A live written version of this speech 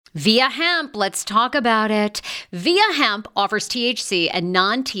Via Hemp, let's talk about it. Via Hemp offers THC and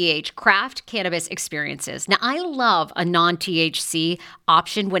non-TH craft cannabis experiences. Now, I love a non-THC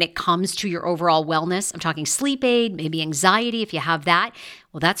option when it comes to your overall wellness. I'm talking sleep aid, maybe anxiety if you have that.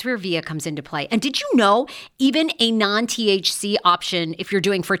 Well, that's where Via comes into play. And did you know even a non-THC option, if you're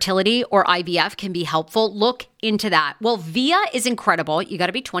doing fertility or IVF, can be helpful? Look into that. Well, Via is incredible. You got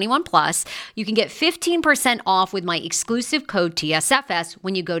to be 21 plus. You can get 15% off with my exclusive code TSFS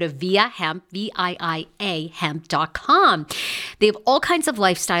when you go to Via Hemp, VIIA hemp.com. They have all kinds of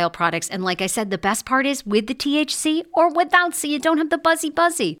lifestyle products. And like I said, the best part is with the THC or without, so you don't have the buzzy.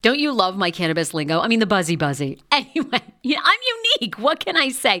 Don't you love my cannabis lingo? I mean, the buzzy. Anyway, I'm unique. What can I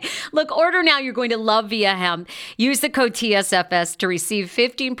say? Look, order now. You're going to love Via Hemp. Use the code TSFS to receive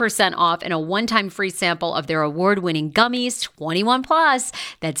 15% off and a one-time free sample of their award-winning gummies, 21 plus.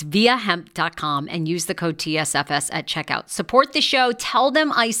 That's viahemp.com, and use the code TSFS at checkout. Support the show. Tell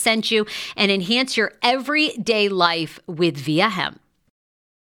them I sent you, and enhance your everyday life with Via Hemp.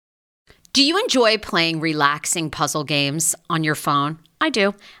 Do you enjoy playing relaxing puzzle games on your phone? I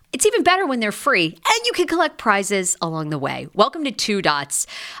do. It's even better when they're free, and you can collect prizes along the way. Welcome to Two Dots.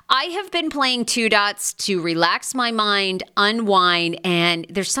 I have been playing Two Dots to relax my mind, unwind, and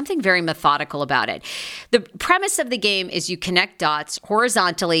there's something very methodical about it. The premise of the game is you connect dots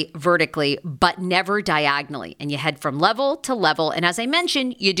horizontally, vertically, but never diagonally, and you head from level to level. And as I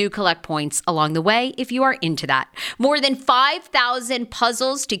mentioned, you do collect points along the way if you are into that. More than 5,000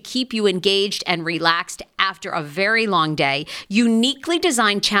 puzzles to keep you engaged and relaxed after a very long day. Uniquely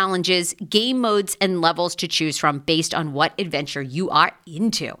designed challenges, game modes, and levels to choose from based on what adventure you are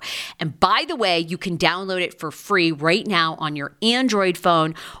into. And by the way, you can download it for free right now on your Android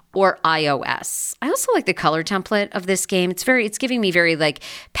phone or iOS. I also like the color template of this game. It's giving me very like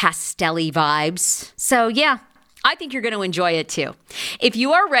pastel-y vibes. So yeah, I think you're going to enjoy it too. If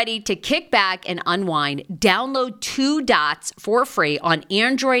you are ready to kick back and unwind, download Two Dots for free on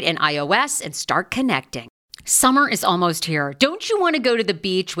Android and iOS and start connecting. Summer is almost here. Don't you want to go to the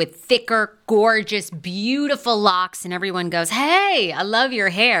beach with thicker, gorgeous, beautiful locks and everyone goes, "Hey, I love your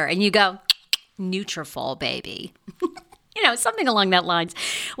hair." And you go, "Nutrafol, baby." Something along that lines.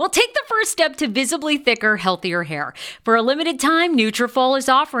 Well, take the first step to visibly thicker, healthier hair. For a limited time, Nutrafol is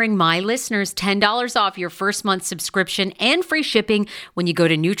offering my listeners $10 off your first month subscription and free shipping when you go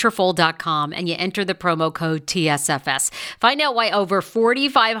to Nutrafol.com and you enter the promo code TSFS. Find out why over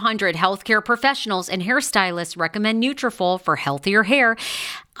 4,500 healthcare professionals and hairstylists recommend Nutrafol for healthier hair.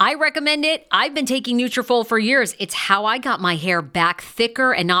 I recommend it. I've been taking Nutrafol for years. It's how I got my hair back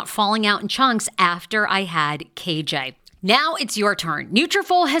thicker and not falling out in chunks after I had KJ. Now it's your turn.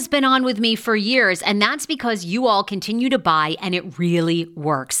 Nutrafol has been on with me for years, and that's because you all continue to buy, and it really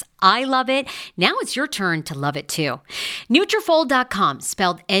works. I love it. Now it's your turn to love it too. Nutrafol.com,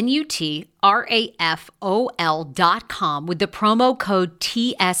 spelled Nutrafol.com with the promo code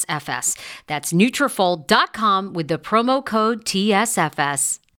TSFS. That's Nutrafol.com with the promo code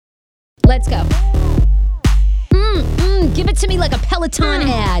TSFS. Let's go. Give it to me like a Peloton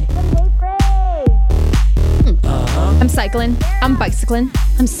ad. I'm cycling. I'm bicycling.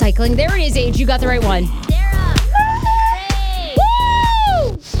 I'm cycling. There it is, Age. You got the right one.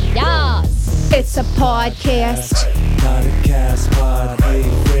 Woo! Yes. It's a podcast.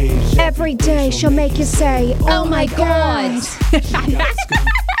 Every day she'll make you say, "Oh my God." Sing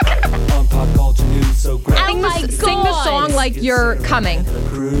the song like you're coming.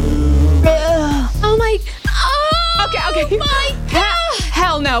 Oh my. Okay. My God.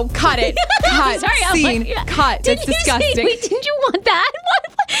 Hell no. Cut it. Cut. Sorry, Scene. Cut. That's disgusting. Wait, didn't you want that? What?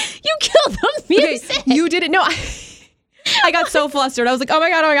 You killed the music. Okay, you didn't. No. I got so flustered. I was like, oh my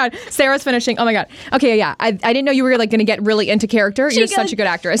God. Sarah's finishing. Oh my God. Okay, yeah. I didn't know you were like going to get really into character. You're such a good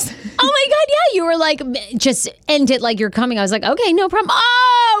actress. Oh my God, yeah. You were like, just end it like you're coming. I was like, okay, no problem.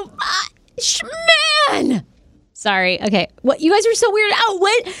 Oh, man. Sorry. Okay. What? You guys are so weird. Oh,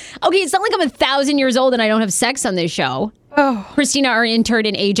 what? Okay, it's not like I'm 1,000 years old and I don't have sex on this show. Oh. Christina, our intern,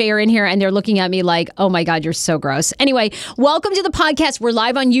 and AJ are in here, and they're looking at me like, oh my God, you're so gross. Anyway, welcome to the podcast. We're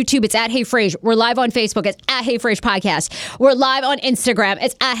live on YouTube. It's at Hey Frage. We're live on Facebook. It's at Hey Frage Podcast. We're live on Instagram.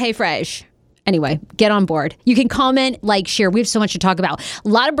 It's at Hey Frage. Anyway, get on board. You can comment, like, share. We have so much to talk about. A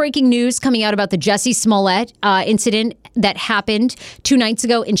lot of breaking news coming out about the Jussie Smollett incident that happened 2 nights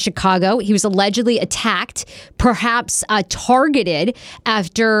ago in Chicago. He was allegedly attacked, perhaps targeted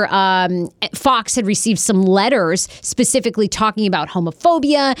after Fox had received some letters specifically talking about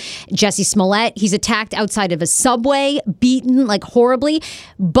homophobia. Jussie Smollett, he's attacked outside of a subway, beaten like horribly.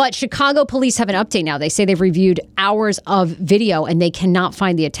 But Chicago police have an update now. They say they've reviewed hours of video and they cannot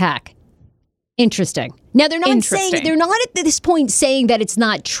find the attack. Interesting. Now they're not saying, they're not at this point saying that it's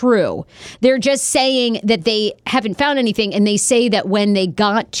not true. They're just saying that they haven't found anything, and they say that when they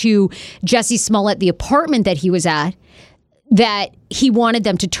got to Jussie Smollett, the apartment that he was at, that he wanted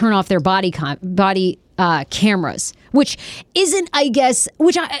them to turn off their body cameras, which isn't, I guess,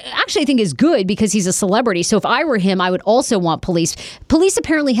 which I actually think is good because he's a celebrity. So if I were him, I would also want police. Police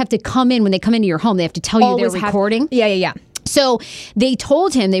apparently have to come in when they come into your home. They have to tell you they're recording. Yeah. So they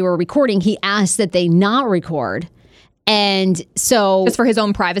told him they were recording. He asked that they not record. And so just for his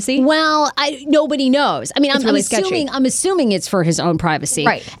own privacy? Well, nobody knows. I mean, I'm assuming it's for his own privacy.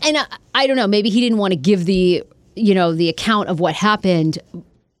 Right. And I don't know, maybe he didn't want to give the account of what happened,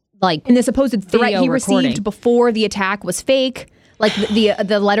 like, and the supposed threat he received before the attack was fake. Like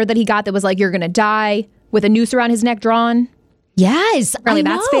the letter that he got that was like, you're going to die, with a noose around his neck drawn. Yes. Really,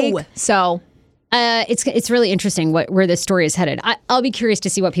 that's fake. So it's really interesting where this story is headed. I'll be curious to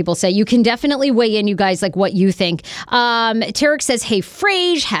see what people say. You can definitely weigh in, you guys, like what you think. Tarek says, hey,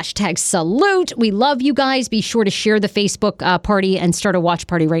 Frage, #salute. We love you guys. Be sure to share the Facebook party and start a watch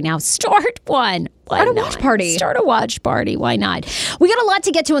party right now. Start one. Start a watch party. Why not? We got a lot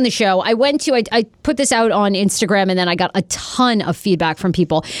to get to in the show. I put this out on Instagram, and then I got a ton of feedback from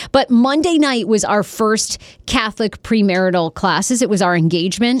people. But Monday night was our first Catholic premarital classes. It was our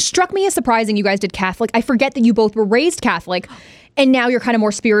engagement. Struck me as surprising you guys did Catholic. I forget that you both were raised Catholic. And now you're kind of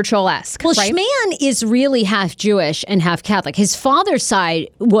more spiritual-esque. Well, right? Schman is really half Jewish and half Catholic. His father's side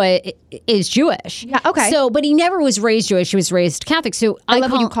is Jewish. Yeah, okay. So, but he never was raised Jewish. He was raised Catholic. So I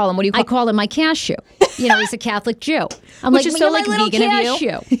love what you call him. What do you call him? I call him my cashew. He's a Catholic Jew. I'm Which like, is so like vegan of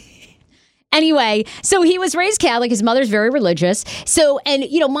you. Anyway, so he was raised Catholic. His mother's very religious. So, and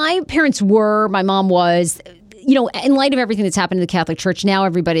my parents were. My mom was. In light of everything that's happened in the Catholic Church, now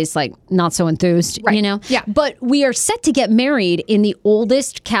everybody's like not so enthused, right. Yeah. But we are set to get married in the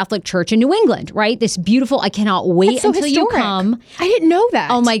oldest Catholic church in New England, right? This beautiful, I cannot wait until you come. I didn't know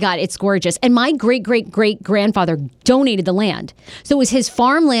that. Oh my God, it's gorgeous. And my great-great-great-grandfather donated the land. So it was his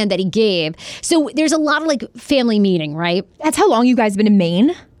farmland that he gave. So there's a lot of like family meaning, right? That's how long you guys have been in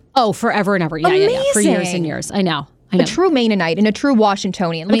Maine? Oh, forever and ever. Yeah. For years and years. I know. A true Mainonite and a true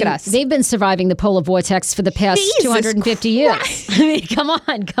Washingtonian. Look at us. They've been surviving the polar vortex for the past 250 years. I mean, come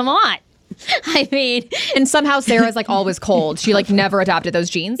on. I mean, and somehow Sarah's like always cold. She like never adopted those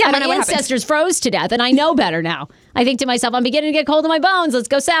genes. Yeah, my ancestors froze to death, and I know better now. I think to myself, I'm beginning to get cold in my bones. Let's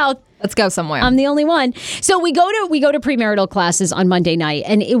go south. Let's go somewhere. I'm the only one. So we go to premarital classes on Monday night,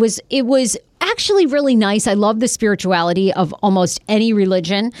 and it was actually really nice. I love the spirituality of almost any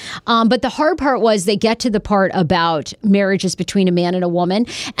religion. But the hard part was they get to the part about marriages between a man and a woman.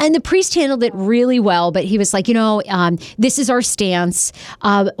 And the priest handled it really well. But he was like, this is our stance.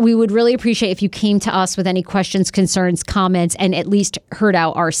 We would really appreciate if you came to us with any questions, concerns, comments, and at least heard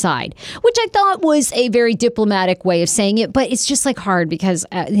out our side, which I thought was a very diplomatic way of saying it. But it's just like hard because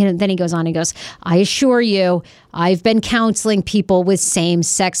then he goes on and goes, I assure you, I've been counseling people with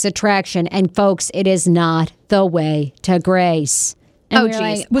same-sex attraction, and folks, it is not the way to grace. And geez.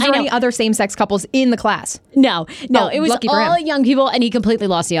 Like, was there any other same-sex couples in the class? No. It was all young people, and he completely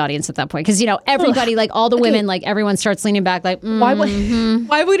lost the audience at that point. Because, everybody, like all the women, like everyone starts leaning back like, Why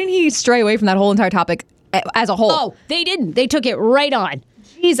wouldn't he stray away from that whole entire topic as a whole? Oh, they didn't. They took it right on.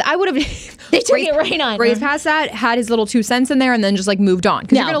 Jeez, I would have. They took it right on. Grazed past that, had his little 2 cents in there, and then just like moved on.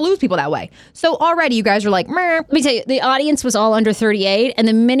 Because you're going to lose people that way. So already you guys are like, meh. Let me tell you, the audience was all under 38, and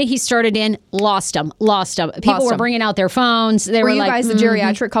the minute he started in, lost them. People were bringing out their phones. Were you guys the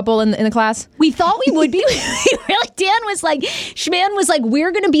geriatric couple in the class? We thought we would be. Dan was like, Schman was like,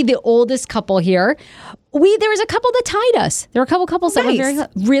 we're going to be the oldest couple here. There was a couple that tied us. There were a couple couples that were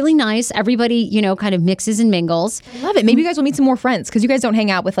really nice. Everybody, kind of mixes and mingles. I love it. Maybe you guys will meet some more friends because you guys don't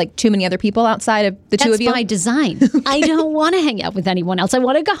hang out with like too many other people outside of the two of you. That's by design. I don't want to hang out with anyone else. I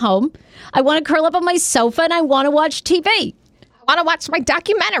want to go home. I want to curl up on my sofa and I want to watch TV. I want to watch my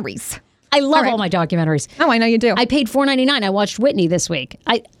documentaries. I love all my documentaries. Oh, I know you do. I paid $4.99. I watched Whitney this week.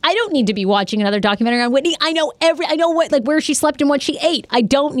 I don't need to be watching another documentary on Whitney. I know where she slept and what she ate. I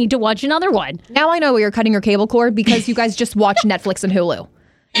don't need to watch another one. Now I know where you're cutting your cable cord because you guys just watch Netflix and Hulu.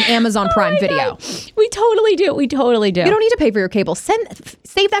 And Amazon Prime Video. We totally do. You don't need to pay for your cable.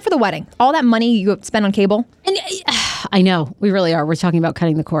 Save that for the wedding. All that money you spend on cable. And I know, we really are. We're talking about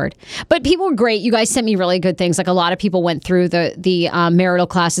cutting the cord. But people were great. You guys sent me really good things. Like a lot of people went through the marital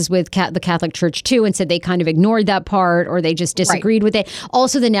classes with the Catholic Church too and said they kind of ignored that part or they just disagreed with it.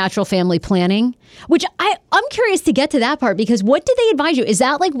 Also the natural family planning, which I'm curious to get to that part because what did they advise you? Is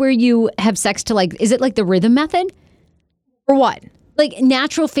that like where you have sex to like, is it like the rhythm method? Or what? like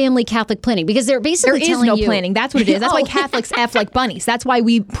natural family Catholic planning, because they're basically There is telling no you, planning. That's what it is. That's why Catholics F like bunnies. That's why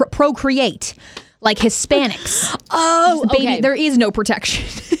we procreate like Hispanics. Oh, Baby, okay. there is no protection.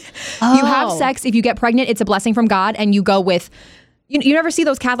 You have sex. If you get pregnant, it's a blessing from God, and you go with. You never see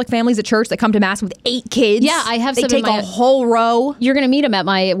those Catholic families at church that come to mass with 8 kids? Yeah, I have They some take in my- a whole row. You're going to meet them at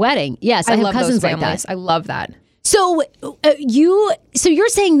my wedding. Yes, I have love cousins those like families. that. I love that. So you're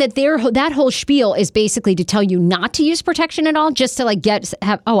saying that that whole spiel is basically to tell you not to use protection at all, just to like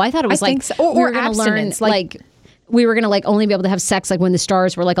have. Oh, I thought it was I like think so. Or we were gonna abstinence, learn like- we were gonna like only be able to have sex like when the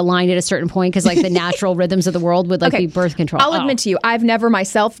stars were like aligned at a certain point, because like the natural rhythms of the world would like be birth control. I'll admit to you, I've never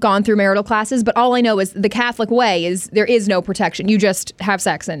myself gone through marital classes, but all I know is the Catholic way is there is no protection. You just have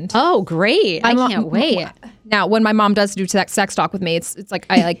sex and. Oh, great! I can't wait. Now, when my mom does do sex talk with me, it's like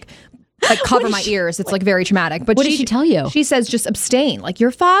I like cover my ears. It's like very traumatic. But what did she tell you? She says just abstain. Like, your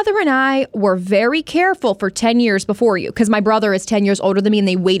father and I were very careful for 10 years before you, because my brother is 10 years older than me and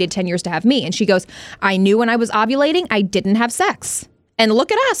they waited 10 years to have me. And she goes, I knew when I was ovulating, I didn't have sex. And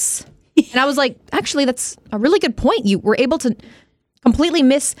look at us. And I was like, actually, that's a really good point. You were able to completely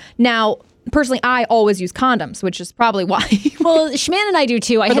miss. Now, personally, I always use condoms, which is probably why. Well, Schman and I do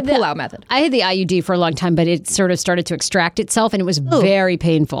too. I had the pull-out method. I had the IUD for a long time, but it sort of started to extract itself, and it was very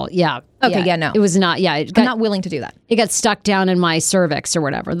painful. Yeah. Okay, yeah, no. It was not. Yeah, I'm not willing to do that. It got stuck down in my cervix or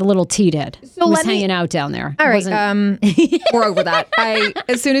whatever. The little T did. So it was hanging out down there. All right, we're over that.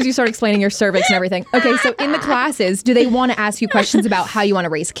 As soon as you start explaining your cervix and everything. Okay, so in the classes, do they want to ask you questions about how you want to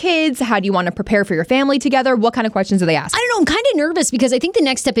raise kids? How do you want to prepare for your family together? What kind of questions do they ask? I don't know. I'm kind of nervous because I think the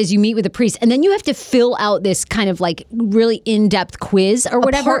next step is you meet with a priest, and then you have to fill out this kind of like really in-depth quiz or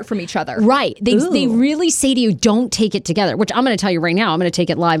whatever. Apart from each other. Right. They really say to you, don't take it together, which I'm going to tell you right now. I'm going to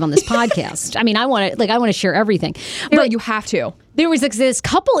take it live on this podcast. I mean, I want to share everything. But you have to. There was this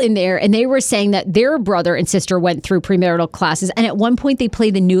couple in there, and they were saying that their brother and sister went through premarital classes, and at one point they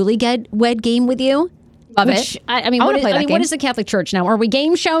played the newlywed game with you. Love it. I mean, what is the Catholic Church now? Are we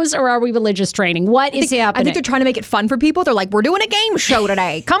game shows or are we religious training? What is happening? I think they're trying to make it fun for people. They're like, we're doing a game show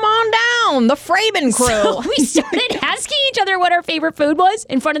today. Come on down, the Fraben crew. So we started asking each other what our favorite food was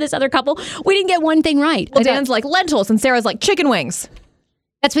in front of this other couple. We didn't get one thing right. Well, Dan's like lentils, and Sarah's like chicken wings.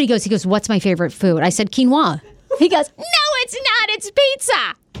 That's what he goes. He goes, what's my favorite food? I said quinoa. He goes, no, it's not. It's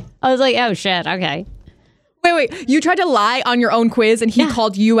pizza. I was like, oh, shit. Okay. Wait. You tried to lie on your own quiz, and he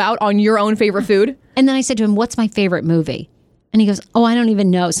called you out on your own favorite food? And then I said to him, what's my favorite movie? And he goes, oh, I don't even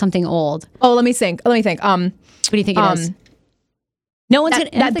know. Something old. Oh, let me think. What do you think it is? No one's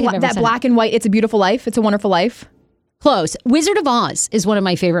going to... That black and white, It's a Beautiful Life. It's a Wonderful Life. Close. Wizard of Oz is one of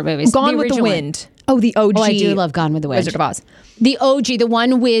my favorite movies. Gone with the Wind. Oh, the OG. Oh, I do love Gone with the Wind. Wizard of Oz. The OG, the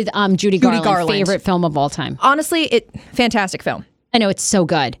one with Judy Garland. Favorite film of all time. Honestly, fantastic film. I know, it's so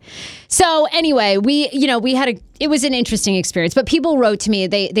good. So anyway, it was an interesting experience, but people wrote to me,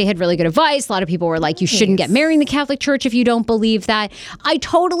 they had really good advice. A lot of people were like, you shouldn't get married in the Catholic Church if you don't believe that. I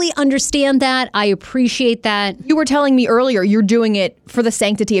totally understand that. I appreciate that. You were telling me earlier, you're doing it for the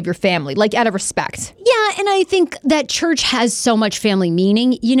sanctity of your family, like out of respect. Yeah, and I think that church has so much family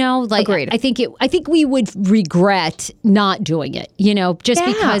meaning, like Agreed. I think we would regret not doing it, just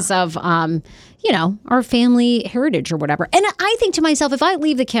because of our family heritage or whatever. And I think to myself, if I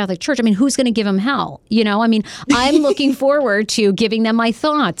leave the Catholic Church, I mean, who's going to give them hell? I mean, I'm looking forward to giving them my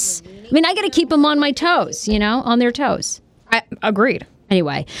thoughts. I mean, I got to keep them on my toes, on their toes. I agreed.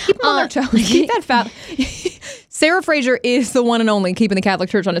 Anyway. Keep them on their toes. Keep that fat. Sarah Fraser is the one and only keeping the Catholic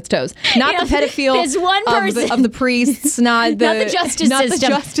Church on its toes. Not the pedophile there's one person, of the priests, not the justice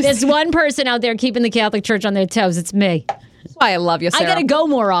system. There's one person out there keeping the Catholic Church on their toes. It's me. That's why I love you, Sarah. I got to go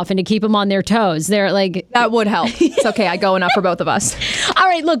more often to keep them on their toes. They're like... That would help. It's okay. I go enough for both of us. All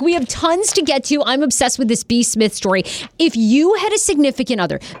right, look, we have tons to get to. I'm obsessed with this B. Smith story. If you had a significant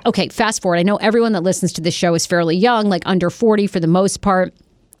other... Okay, fast forward. I know everyone that listens to this show is fairly young, like under 40 for the most part.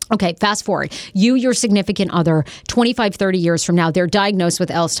 Okay, fast forward. Your significant other, 25, 30 years from now, they're diagnosed with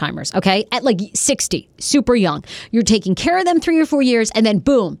Alzheimer's, okay? At like 60, super young. You're taking care of them 3 or 4 years, and then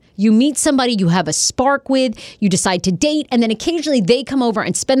boom, you meet somebody you have a spark with, you decide to date, and then occasionally they come over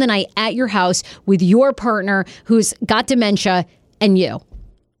and spend the night at your house with your partner who's got dementia and you.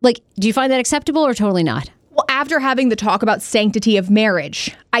 Like, do you find that acceptable or totally not? Well, after having the talk about sanctity of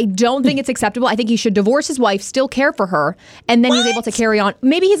marriage, I don't think it's acceptable. I think he should divorce his wife, still care for her, and then he's able to carry on.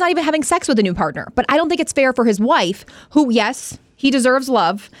 Maybe he's not even having sex with a new partner, but I don't think it's fair for his wife, who, yes, he deserves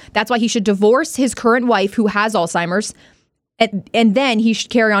love. That's why he should divorce his current wife who has Alzheimer's, and then he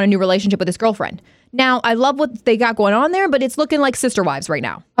should carry on a new relationship with his girlfriend. Now, I love what they got going on there, but it's looking like sister wives right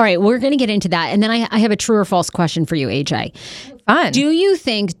now. All right, we're going to get into that. And then I have a true or false question for you, AJ. Fun. Do you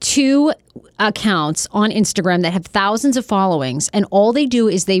think two accounts on Instagram that have thousands of followings and all they do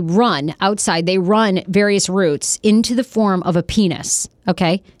is they run outside, they run various routes into the form of a penis,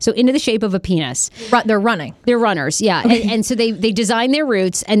 okay? So into the shape of a penis. They're running. They're runners, yeah. Okay. And so they design their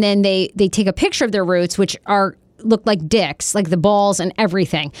routes and then they take a picture of their routes, which look like dicks, like the balls and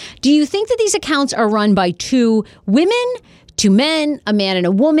everything. Do you think that these accounts are run by two women, two men, a man and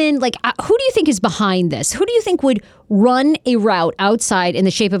a woman? Like, who do you think is behind this? Who do you think would run a route outside in the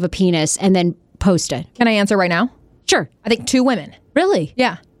shape of a penis and then post it? Can I answer right now? Sure. I think two women. Really?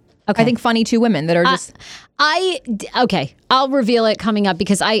 Yeah. Okay. I think funny two women that are just... Okay. I'll reveal it coming up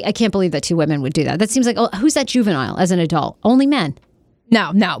because I can't believe that two women would do that. That seems like, who's that juvenile as an adult? Only men.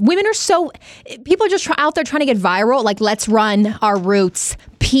 No. Women are so... People are just out there trying to get viral. Like, let's run our routes.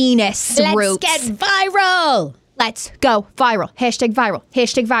 Penis routes. Let's get viral. Let's go viral. Hashtag viral.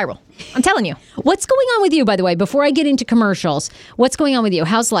 Hashtag viral. I'm telling you. What's going on with you, by the way, before I get into commercials? What's going on with you?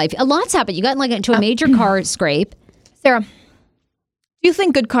 How's life? A lot's happened. You got into a major car scrape. Sarah, do you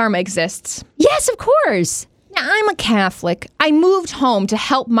think good karma exists? Yes, of course. Now, I'm a Catholic. I moved home to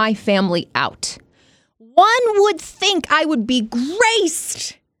help my family out. One would think I would be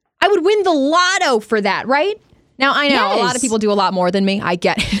graced. I would win the lotto for that, right? Now, I know a lot of people do a lot more than me. I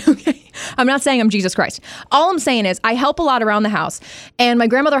get it. Okay. I'm not saying I'm Jesus Christ. All I'm saying is I help a lot around the house. And my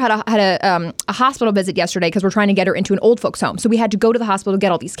grandmother had a hospital visit yesterday because we're trying to get her into an old folks home. So we had to go to the hospital to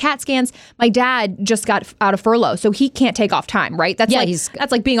get all these CAT scans. My dad just got out of furlough, so he can't take off time, right?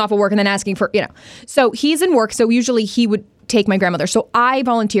 That's like being off of work and then asking for, So he's in work, so usually he would take my grandmother. So I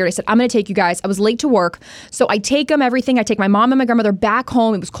volunteered. I said, I'm going to take you guys. I was late to work. So I take them, everything. I take my mom and my grandmother back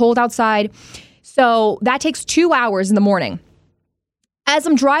home. It was cold outside. So that takes 2 hours in the morning. As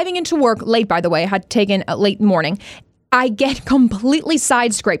I'm driving into work, late by the way, I had taken a late morning, I get completely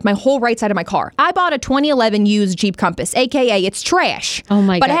side scraped, my whole right side of my car. I bought a 2011 used Jeep Compass, AKA it's trash. Oh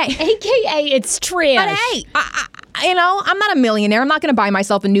my God. Hey, AKA it's trash. But hey, I'm not a millionaire. I'm not going to buy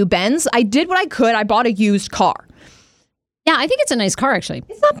myself a new Benz. I did what I could. I bought a used car. Yeah, I think it's a nice car, actually.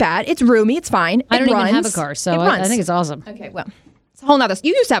 It's not bad. It's roomy. It's fine. I don't even have a car, so I think it's awesome. Okay, well, it's a whole nother.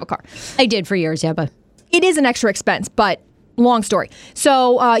 You used to have a car. I did for years, yeah, but it is an extra expense, but long story.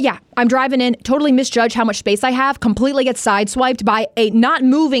 So, I'm driving in, totally misjudge how much space I have, completely get sideswiped by a not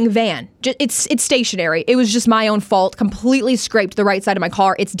moving van. It's stationary. It was just my own fault. Completely scraped the right side of my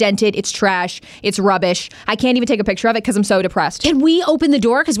car. It's dented. It's trash. It's rubbish. I can't even take a picture of it because I'm so depressed. Can we open the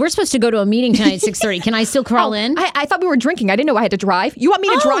door? Because we're supposed to go to a meeting tonight at 6:30. Can I still crawl in? I thought we were drinking. I didn't know I had to drive. You want me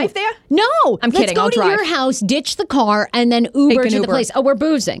to drive there? No. I'm kidding. Let's go to your house, ditch the car, and then Uber to the place. Oh, we're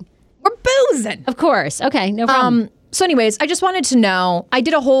boozing. We're boozing. Of course. Okay, no problem. So anyways, I just wanted to know, I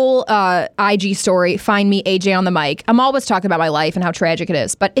did a whole IG story, Find Me AJ on the mic. I'm always talking about my life and how tragic it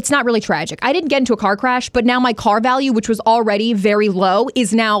is, but it's not really tragic. I didn't get into a car crash, but now my car value, which was already very low,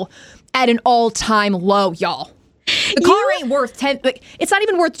 is now at an all-time low, y'all. The car ain't worth it's not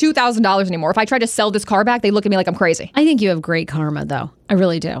even worth $2,000 anymore. If I try to sell this car back, they look at me like I'm crazy. I think you have great karma, though. I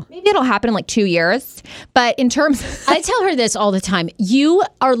really do. Maybe it'll happen in like 2 years. But in terms I tell her this all the time. You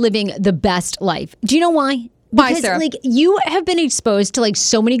are living the best life. Do you know why? Because, Sarah? You have been exposed to,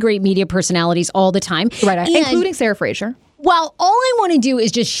 so many great media personalities all the time. Right, including Sarah Fraser. Well, all I want to do is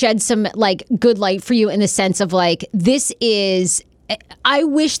just shed some, good light for you in the sense of, this is... I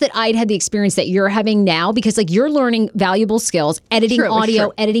wish that I'd had the experience that you're having now because, you're learning valuable skills, editing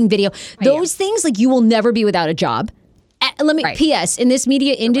audio, editing video. Those things, you will never be without a job. P.S. In this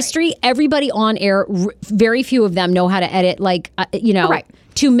media industry, everybody on air, very few of them know how to edit,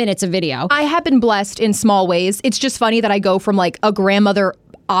 2 minutes of video. I have been blessed in small ways. It's just funny that I go from a grandmother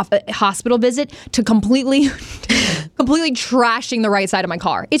hospital visit to completely trashing the right side of my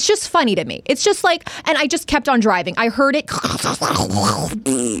car. It's just funny to me. It's just and I just kept on driving. I heard it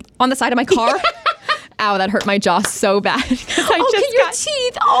on the side of my car. Ow, that hurt my jaw so bad. Your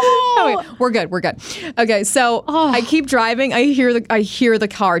teeth. Oh. Okay, we're good. Okay, so I keep driving. I hear the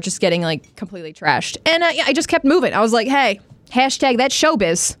car just getting completely trashed. And I just kept moving. I was like, hey, hashtag that's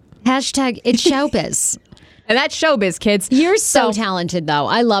showbiz. Hashtag it's showbiz. And that's showbiz, kids. You're so talented, though.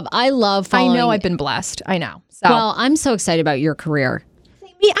 I love following. I know I've been blessed. I know. So. Well, I'm so excited about your career.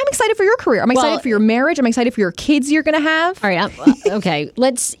 I'm excited for your career. I'm excited for your marriage. I'm excited for your kids you're going to have. All right. Okay.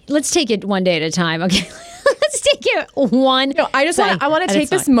 Let's take it one day at a time. Okay. Let's take it one. I want to take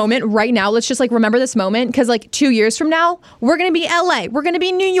this moment right now. Let's just remember this moment because 2 years from now, we're going to be LA. We're going to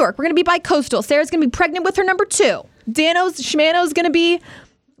be New York. We're going to be bi-coastal. Sarah's going to be pregnant with her number 2. Schmano's going to be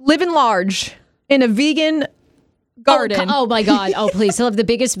living large in a vegan garden. Oh my God. Oh, please. He'll have the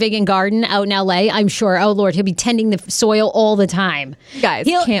biggest vegan garden out in LA, I'm sure. Oh, Lord. He'll be tending the soil all the time. Guys,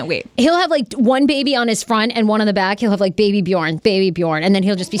 can't wait. He'll have like one baby on his front and one on the back. He'll have like baby Bjorn. And then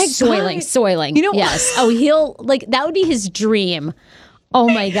he'll just be soiling. You know, yes. Oh, he'll like, that would be his dream. Oh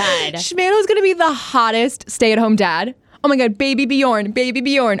my God. Shmano's going to be the hottest stay-at-home dad. Oh my God. Baby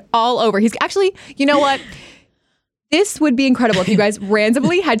Bjorn all over. He's actually, you know what? This would be incredible if you guys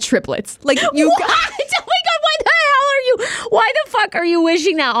randomly had triplets. Like you. What? Oh my God! Why the hell are you? Why the fuck are you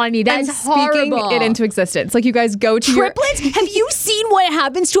wishing that on me? That's speaking horrible. it into existence. Like you guys go to triplets. Have you seen what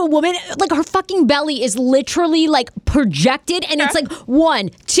happens to a woman? Like her fucking belly is literally like projected, and it's like 1,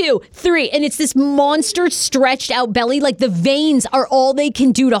 2, 3, and it's this monster stretched out belly. Like the veins are all they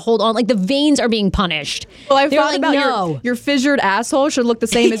can do to hold on. Like the veins are being punished. Well, I thought about your fissured asshole should look the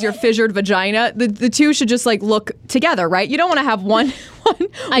same as your fissured vagina. The two should just like look together, right? You don't want to have one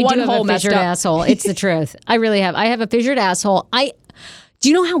I one do have hole a messed fissured up. asshole. It's the truth. I really have. I have a fissured asshole. Do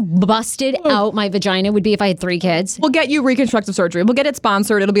you know how busted out my vagina would be if I had 3 kids? We'll get you reconstructive surgery. We'll get it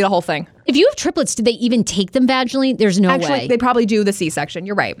sponsored. It'll be the whole thing. If you have triplets, did they even take them vaginally? There's no way. Actually, they probably do the C-section.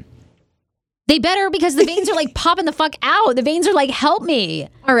 You're right. They better, because the veins are like popping the fuck out. The veins are like, help me.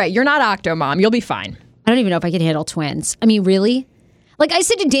 All right, you're not Octomom. You'll be fine. I don't even know if I can handle twins. I mean, really? Like I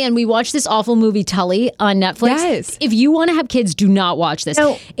said to Dan, we watched this awful movie Tully on Netflix. Yes. If you want to have kids, do not watch this.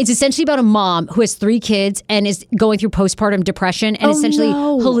 No. It's essentially about a mom who has 3 kids and is going through postpartum depression and essentially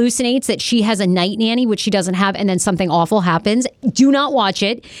hallucinates that she has a night nanny, which she doesn't have, and then something awful happens. Do not watch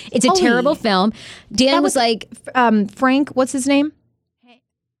it. It's a terrible film. Dan was like... Frank, what's his name?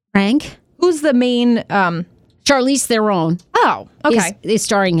 Frank? Who's the main... Charlize Theron. Oh, okay. Is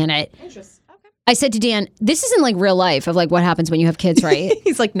starring in it. Interesting. I said to Dan, this isn't like real life of like what happens when you have kids, right?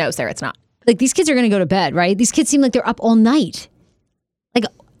 He's like, no, Sarah, it's not. Like these kids are going to go to bed, right? These kids seem like they're up all night. Like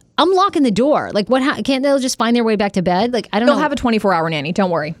I'm locking the door. Like what? Can't they just find their way back to bed? Like I don't know. They'll have a 24-hour nanny.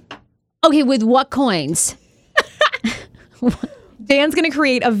 Don't worry. Okay, with what coins? Dan's going to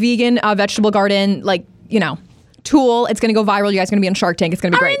create a vegan vegetable garden, like, tool. It's going to go viral. You guys are going to be on Shark Tank. It's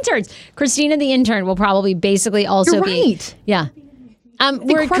going to be great. Interns. Christina, the intern, will probably basically also You're be. right. Yeah.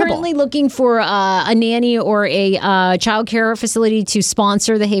 We're currently looking for a nanny or a child care facility to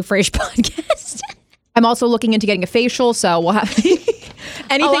sponsor the Hey Frase podcast. I'm also looking into getting a facial, so we'll have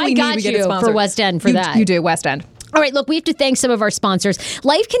anything we need, we get it sponsored. For West End for that. You do, West End. All right, look, we have to thank some of our sponsors.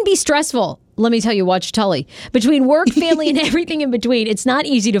 Life can be stressful. Let me tell you, watch Tully. Between work, family, and everything in between, it's not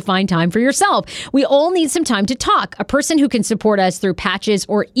easy to find time for yourself. We all need some time to talk. A person who can support us through patches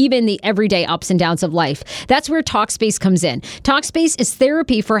or even the everyday ups and downs of life. That's where Talkspace comes in. Talkspace is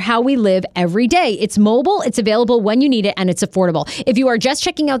therapy for how we live every day. It's mobile, it's available when you need it, and it's affordable. If you are just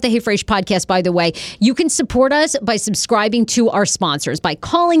checking out the Hey Frase podcast, by the way, you can support us by subscribing to our sponsors, by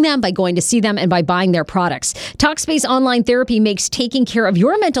calling them, by going to see them, and by buying their products. Talkspace Online Therapy makes taking care of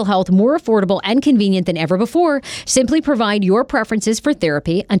your mental health more affordable and convenient than ever before. Simply provide your preferences for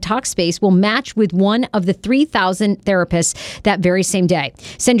therapy, and Talkspace will match with one of the 3,000 therapists that very same day.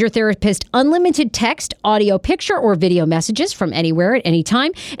 Send your therapist unlimited text, audio, picture, or video messages from anywhere at any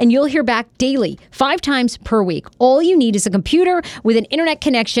time, and you'll hear back daily, 5 times per week. All you need is a computer with an internet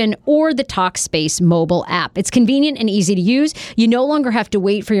connection or the Talkspace mobile app. It's convenient and easy to use. You no longer have to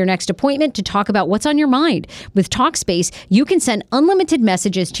wait for your next appointment to talk about what's on your mind. With Talkspace, you can send unlimited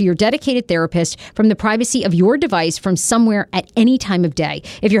messages to your dedicated therapist from the privacy of your device from somewhere at any time of day.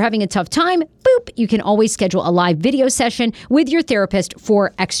 If you're having a tough time, boop, you can always schedule a live video session with your therapist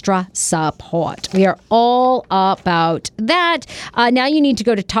for extra support. We are all about that. Now you need to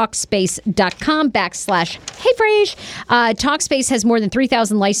go to Talkspace.com/HeyFrase. Talkspace has more than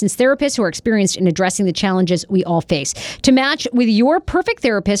 3,000 licensed therapists who are experienced in addressing the challenges we all face. To match with your perfect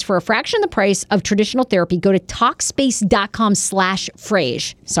therapist for a fraction of the price of traditional therapy, go to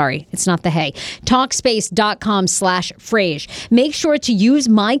Talkspace.com/Frase. Sorry, it's not the hay. Talkspace.com/Frase. Make sure to use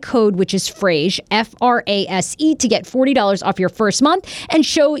my code, which is Frase, F-R-A-S-E, to get $40 off your first month and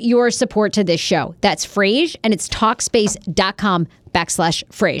show your support to this show. That's Frase, and it's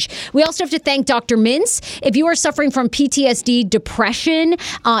Talkspace.com/Frase. We also have to thank Dr. Mintz. If you are suffering from PTSD, depression,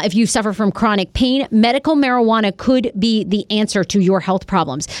 if you suffer from chronic pain, medical marijuana could be the answer to your health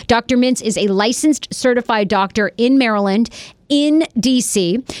problems. Dr. Mintz is a licensed certified doctor in Maryland, in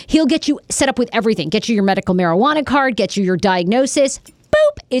DC. He'll get you set up with everything. Get you your medical marijuana card, get you your diagnosis.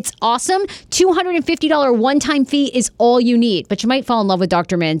 Boop. It's awesome. $250 one-time fee is all you need. But you might fall in love with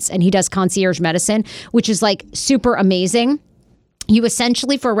Dr. Mintz, and he does concierge medicine, which is like super amazing. You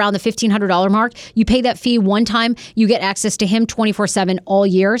essentially, for around the $1,500 mark, you pay that fee one time. You get access to him 24/7 all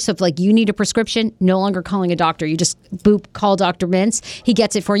year. So if like you need a prescription, no longer calling a doctor. You just call Dr. Mintz. He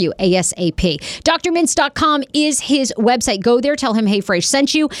gets it for you ASAP. drmintz.com is his website. Go there, tell him Hey Frase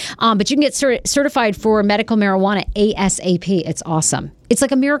sent you. But you can get certified for medical marijuana ASAP. It's awesome. It's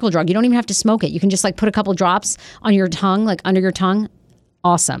like a miracle drug. You don't even have to smoke it. You can just like put a couple drops on your tongue, like under your tongue.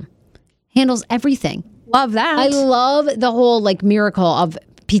 Awesome. Handles everything. Love that. I love the whole like miracle of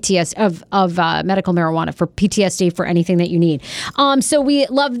PTSD of medical marijuana for PTSD, for anything that you need. So we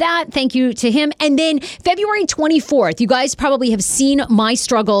love that. Thank you to him. And then February 24th, you guys probably have seen my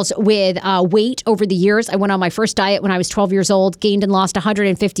struggles with weight over the years. I went on my first diet when I was 12 years old, gained and lost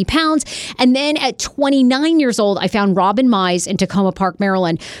 150 pounds. And then at 29 years old, I found Robin Mize in Tacoma Park,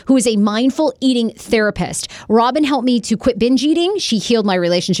 Maryland, who is a mindful eating therapist. Robin helped me to quit binge eating. She healed my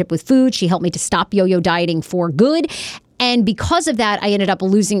relationship with food. She helped me to stop yo-yo dieting for good. And because of that, I ended up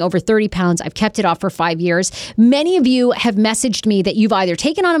losing over 30 pounds. I've kept it off for 5 years. Many of you have messaged me that you've either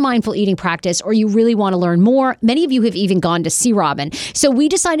taken on a mindful eating practice or you really want to learn more. Many of you have even gone to see Robin. So we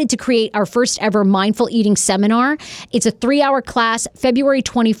decided to create our first ever mindful eating seminar. It's a 3-hour class, February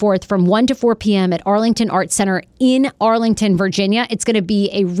 24th from 1 to 4 p.m. at Arlington Arts Center in Arlington, Virginia. It's going to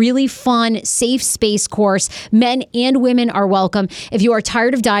be a really fun, safe space course. Men and women are welcome. If you are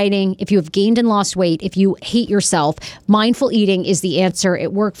tired of dieting, if you have gained and lost weight, if you hate yourself, mindful eating is the answer.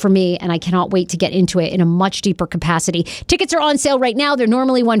 It worked for me, and I cannot wait to get into it in a much deeper capacity. Tickets are on sale right now. They're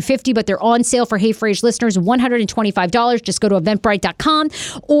normally $150, but they're on sale for Hey Frase listeners, $125. Just go to eventbrite.com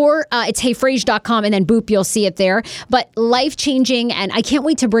or it's heyfrase.com, and then boop, you'll see it there. But life-changing, and I can't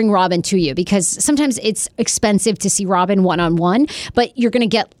wait to bring Robin to you because sometimes it's expensive to see Robin one-on-one, but you're going to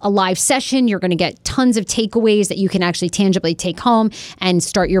get a live session. You're going to get tons of takeaways that you can actually tangibly take home and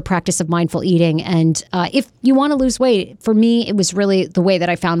start your practice of mindful eating. And if you want to lose weight, for me, it was really the way that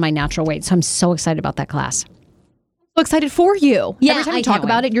I found my natural weight. So I'm so excited about that class. So excited for you. Yeah, every time you talk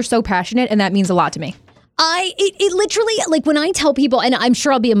about it, you're so passionate, and that means a lot to me. It literally, like when I tell people, and I'm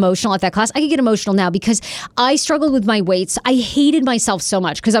sure I'll be emotional at that class, I could get emotional now because I struggled with my weights. I hated myself so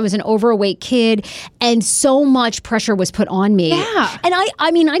much because I was an overweight kid and so much pressure was put on me. Yeah. And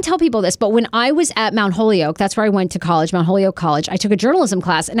I mean, I tell people this, but when I was at Mount Holyoke, that's where I went to college, Mount Holyoke College, I took a journalism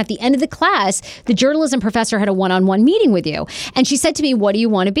class. And at the end of the class, the journalism professor had a one-on-one meeting with you. And she said to me, what do you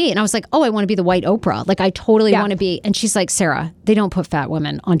want to be? And I was like, oh, I want to be the white Oprah. Like I totally want to be. And she's like, Sarah, they don't put fat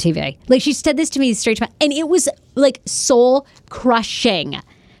women on TV. Like she said this to me straight to my, and it was like soul crushing.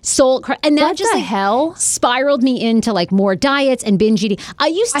 And that what just the like hell spiraled me into like more diets and binge eating.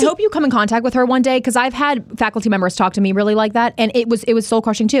 I hope you come in contact with her one day because I've had faculty members talk to me really like that, and it was soul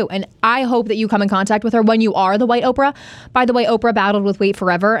crushing too. And I hope that you come in contact with her when you are the white Oprah. By the way, Oprah battled with weight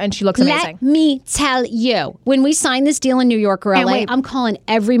forever, and she looks amazing. Let me tell you, when we signed this deal in New York or LA, I'm calling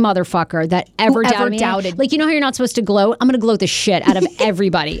every motherfucker that ever doubted. Like, you know how you're not supposed to gloat? I'm going to gloat the shit out of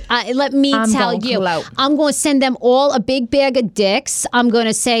everybody. Let me tell you, I'm going to send them all a big bag of dicks. I'm going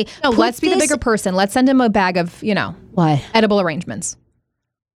to say, no, let's be the bigger person. Let's send him a bag of, what? Edible arrangements.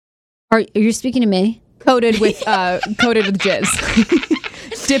 Are you speaking to me? Coated with jizz.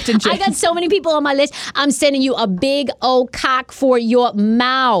 Dipped in jizz. I got so many people on my list. I'm sending you a big old cock for your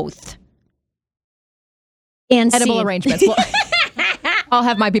mouth. And edible arrangements. Well, I'll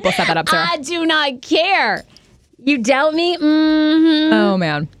have my people set that up, Sarah. I do not care. You doubt me? Mm-hmm. Oh,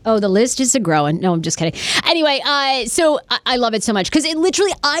 man. Oh, the list is a-growing. No, I'm just kidding. Anyway, so I love it so much because it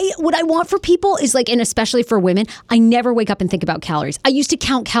literally, what I want for people is like, and especially for women, I never wake up and think about calories. I used to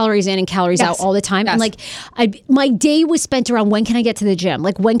count calories in and calories out all the time. Yes. And like, my day was spent around when can I get to the gym?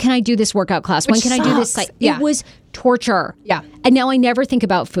 Like, when can I do this workout class? When can I do this? Yeah. It was torture. Yeah. And now I never think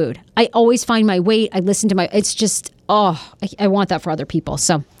about food. I always find my weight. I listen to it's just, I want that for other people.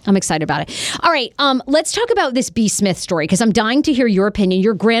 So I'm excited about it. All right. Let's talk about this B. Smith story because I'm dying to hear your opinion.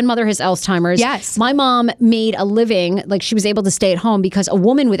 Your grandmother has Alzheimer's. Yes. My mom made a living, like she was able to stay at home because a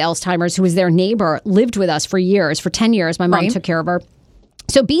woman with Alzheimer's who was their neighbor lived with us for 10 years. My mom took care of her.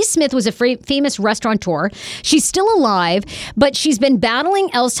 So B. Smith was a famous restaurateur. She's still alive, but she's been battling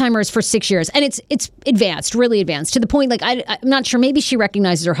Alzheimer's for 6 years. And it's advanced, really advanced, to the point, like, I'm not sure, maybe she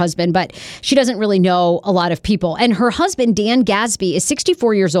recognizes her husband, but she doesn't really know a lot of people. And her husband, Dan Gadsby, is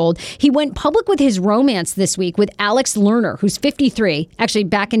 64 years old. He went public with his romance this week with Alex Lerner, who's 53, actually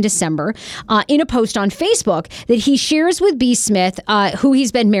back in December, in a post on Facebook that he shares with B. Smith, who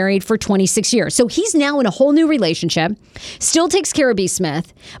he's been married for 26 years. So he's now in a whole new relationship, still takes care of B. Smith.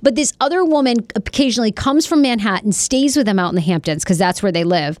 But this other woman occasionally comes from Manhattan, stays with them out in the Hamptons because that's where they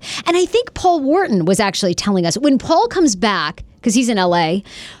live. And I think Paul Wharton was actually telling us when Paul comes back, because he's in LA.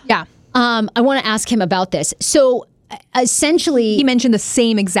 Yeah. I want to ask him about this. So essentially, He mentioned the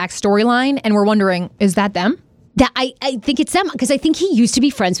same exact storyline, and we're wondering, is that them? that I think it's them because I think he used to be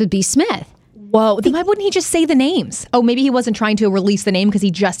friends with B. Smith. Whoa, then why wouldn't he just say the names? Oh, maybe he wasn't trying to release the name because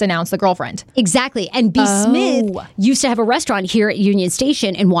he just announced the girlfriend. Exactly. And B. Smith used to have a restaurant here at Union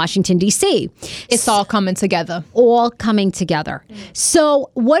Station in Washington, D.C. It's all coming together. All coming together.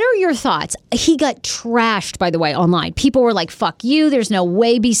 So what are your thoughts? He got trashed, by the way, online. People were like, fuck you. There's no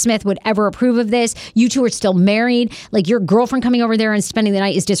way B. Smith would ever approve of this. You two are still married. Like, your girlfriend coming over there and spending the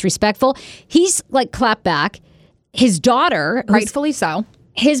night is disrespectful. He's like, clapped back. His daughter, Rightfully so.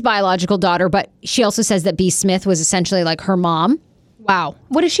 his biological daughter, but she also says that B. Smith was essentially like her mom. Wow.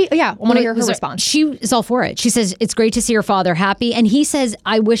 What is she? Yeah, I want to hear her response. She is all for it. She says, it's great to see your father happy. And he says,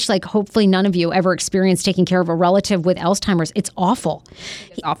 I wish, like, hopefully none of you ever experienced taking care of a relative with Alzheimer's. It's awful.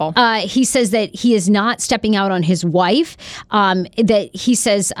 It's awful. He says that he is not stepping out on his wife. That he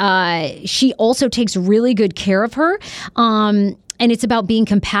says she also takes really good care of her. And it's about being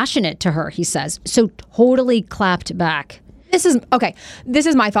compassionate to her, he says. So totally clapped back. This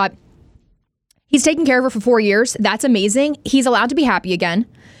is my thought. He's taken care of her for 4 years. That's amazing. He's allowed to be happy again,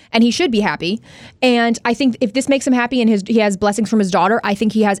 and he should be happy. And I think if this makes him happy and he has blessings from his daughter, I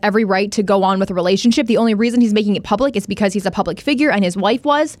think he has every right to go on with a relationship. The only reason he's making it public is because he's a public figure and his wife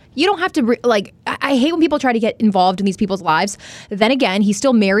was. You don't have to, I hate when people try to get involved in these people's lives. Then again, he's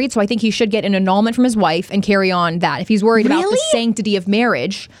still married, so I think he should get an annulment from his wife and carry on that if he's worried about the sanctity of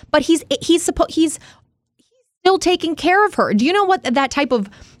marriage. But he's still taking care of her. Do you know what that type of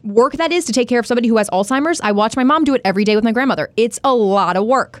work that is to take care of somebody who has Alzheimer's? I watch my mom do it every day with my grandmother. It's a lot of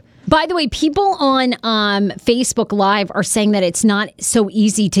work. By the way, people on Facebook Live are saying that it's not so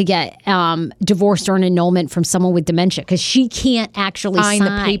easy to get divorced or an annulment from someone with dementia because she can't actually sign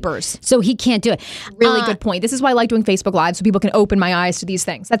the papers. So he can't do it. Really good point. This is why I like doing Facebook Live, so people can open my eyes to these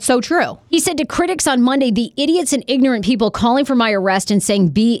things. That's so true. He said to critics on Monday, the idiots and ignorant people calling for my arrest and saying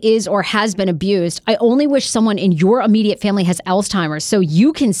B is or has been abused. I only wish someone in your immediate family has Alzheimer's so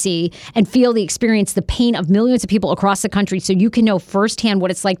you can see and feel the pain of millions of people across the country so you can know firsthand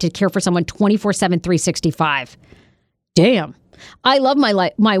what it's like to care for someone 24/7, 365. Damn. I love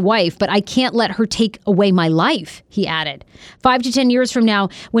my wife, but I can't let her take away my life, he added. 5 to 10 years from now,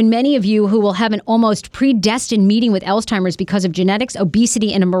 when many of you who will have an almost predestined meeting with Alzheimer's because of genetics,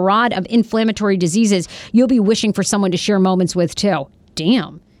 obesity, and a mirage of inflammatory diseases, you'll be wishing for someone to share moments with too.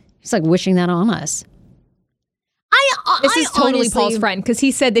 Damn. He's like wishing that on us. This is totally honestly, Paul's friend because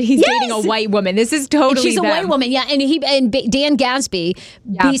he said that he's dating a white woman. This is totally She's a white woman, yeah. And Dan Gadsby,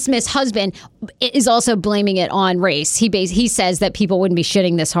 B. Smith's husband, is also blaming it on race. He says that people wouldn't be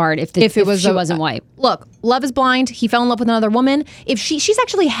shitting this hard if she wasn't white. Look, love is blind. He fell in love with another woman. If she's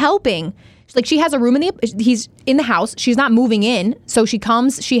actually helping. Like, she has a room he's in the house. She's not moving in. So she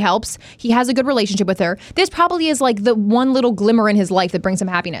comes, she helps. He has a good relationship with her. This probably is like the one little glimmer in his life that brings him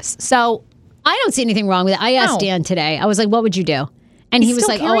happiness. So I don't see anything wrong with it. I asked Dan today. I was like, what would you do? And he was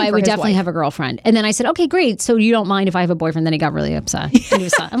like, oh, I would definitely have a girlfriend. And then I said, okay, great. So you don't mind if I have a boyfriend? Then he got really upset.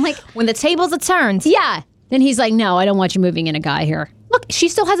 I'm like, when the tables are turned. Yeah. Then he's like, no, I don't want you moving in a guy here. Look, she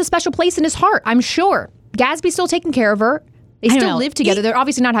still has a special place in his heart, I'm sure. Gadsby's still taking care of her. They still live together. They're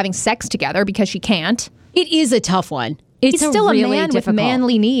obviously not having sex together because she can't. It is a tough one. He's still a man with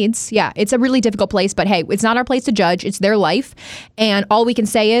manly needs. Yeah, it's a really difficult place, but hey, it's not our place to judge. It's their life. And all we can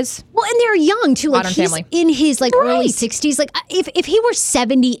say is... Well, and they're young, too. Like, he's family. in his early 60s. Like, if he were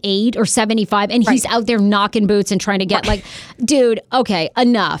 78 or 75 and he's out there knocking boots and trying to get, dude, okay,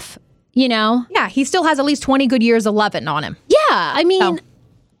 enough, you know? Yeah, he still has at least 20 good years of loving on him. Yeah, I mean,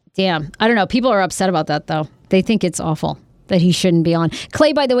 damn. I don't know. People are upset about that, though. They think it's awful that he shouldn't be on.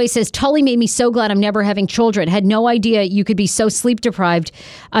 Clay, by the way, says, Tully made me so glad I'm never having children. Had no idea you could be so sleep deprived.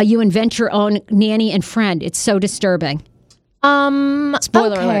 You invent your own nanny and friend. It's so disturbing.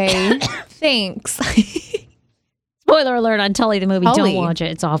 Spoiler alert. Thanks. Spoiler alert on Tully the movie. Don't watch it.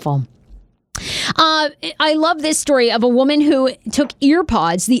 It's awful. I love this story of a woman who took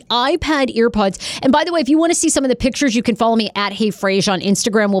earpods, the iPad earpods. And by the way, if you want to see some of the pictures, you can follow me at Hey Frage on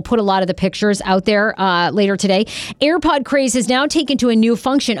Instagram. We'll put a lot of the pictures out there later today. AirPod craze has now taken to a new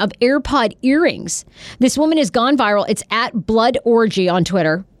function of AirPod earrings. This woman has gone viral. It's at Blood Orgy on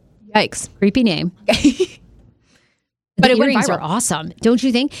Twitter. Yikes. Creepy name. But the earrings are awesome, don't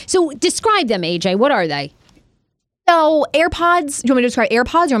you think? So describe them, AJ. What are they? So AirPods, do you want me to describe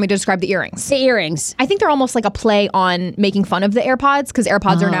AirPods or do you want me to describe the earrings? The earrings. I think they're almost like a play on making fun of the AirPods because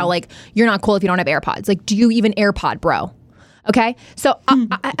AirPods are now like, you're not cool if you don't have AirPods. Like, do you even AirPod, bro? Okay. So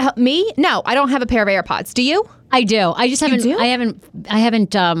me? No, I don't have a pair of AirPods. Do you? I do. I just haven't. I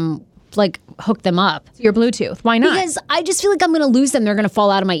haven't like hook them up. Your Bluetooth. Why not? Because I just feel like I'm going to lose them. They're going to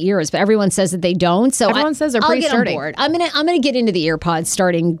fall out of my ears. But everyone says that they don't. So everyone says they're pretty I'll get sturdy. on board. I'm gonna get into the earpods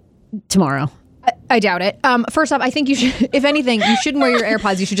starting tomorrow. I doubt it. First off, I think you should, if anything, you shouldn't wear your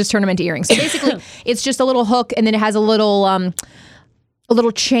AirPods. You should just turn them into earrings. So basically, it's just a little hook, and then it has a little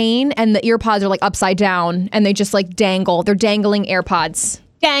chain, and the earpods are like upside down, and they just like dangle. They're dangling AirPods.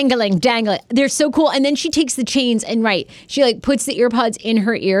 Dangling. They're so cool. And then she takes the chains and she like puts the earpods in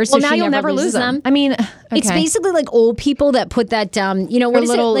her ears. So well, now she you'll never lose them. I mean, okay. It's basically like old people that put that, what is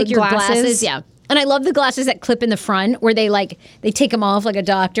little it? Like your glasses? Yeah. And I love the glasses that clip in the front where they take them off like a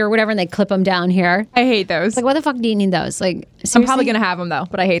doctor or whatever and they clip them down here. I hate those. Like, why the fuck do you need those? Like, seriously? I'm probably going to have them though,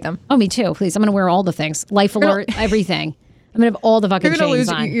 but I hate them. Oh, me too. Please. I'm going to wear all the things. Life alert, everything. I'm going to have all the fucking chains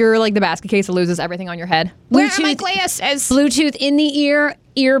on. You're like the basket case that loses everything on your head. Where are my glasses? Bluetooth in the ear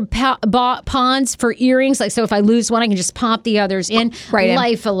pods for earrings. Like, so if I lose one, I can just pop the others in. Right.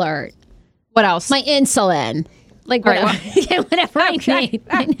 Life alert. What else? My insulin. Like, whatever, whatever I need.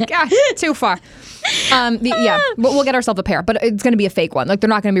 God, too far. We'll get ourselves a pair, but it's going to be a fake one. Like, they're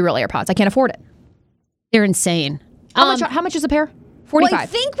not going to be real AirPods. I can't afford it. They're insane. How much is a pair? $45. Well, I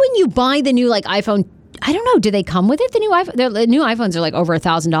think when you buy the new iPhone, I don't know. Do they come with it? The new iPhones are like over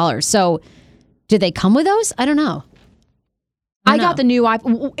 $1,000. So, do they come with those? I don't know. I got the new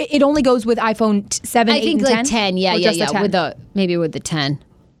iPhone. It only goes with iPhone 7, 8, and 10? I think like 10. Yeah. Maybe with the 10.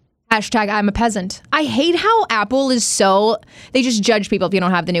 Hashtag I'm a peasant. I hate how Apple is they just judge people if you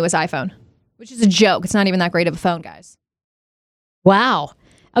don't have the newest iPhone, which is a joke. It's not even that great of a phone, guys. Wow.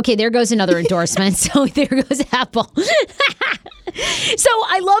 Okay, there goes another endorsement. So there goes Apple. So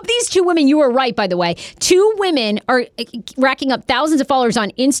I love these two women. You were right, by the way. Two women are racking up thousands of followers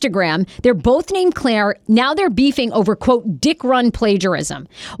on Instagram. They're both named Claire. Now they're beefing over, quote, dick run plagiarism.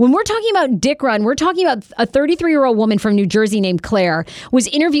 When we're talking about dick run, we're talking about a 33-year-old woman from New Jersey named Claire was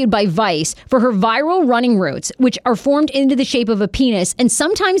interviewed by Vice for her viral running routes, which are formed into the shape of a penis and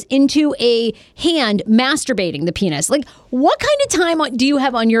sometimes into a hand masturbating the penis. Like, what kind of time do you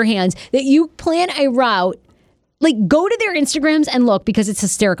have on your hands that you plan a route? Like, go to their Instagrams and look because it's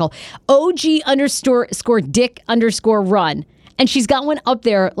hysterical. OG_dick_run. And she's got one up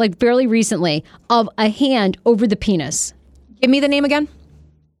there, like, fairly recently of a hand over the penis. Give me the name again.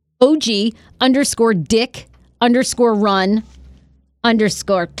 OG_dick_run_Claire.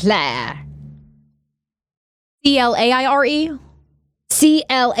 CLAIRE?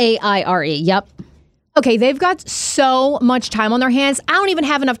 CLAIRE, yep. Okay, they've got so much time on their hands. I don't even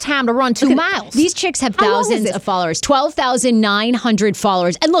have enough time to run 2 miles. These chicks have thousands of followers, 12,900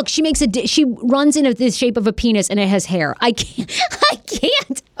 followers. And look, she makes she runs in the shape of a penis and it has hair. I can't.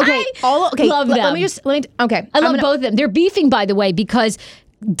 Okay, love them. Let me okay. I love both of them. They're beefing, by the way, because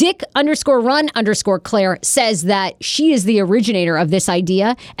Dick_run_Claire says that she is the originator of this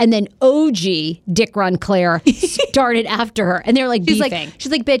idea, and then OG Dick Run Claire started after her, and they're like beefing.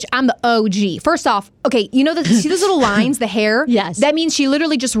 She's like, bitch, I'm the OG. First off, okay, you know see those little lines, the hair? Yes. That means she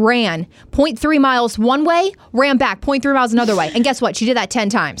literally just ran 0.3 miles one way, ran back 0.3 miles another way, and guess what? She did that 10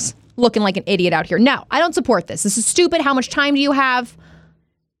 times, looking like an idiot out here. No, I don't support this. This is stupid. How much time do you have?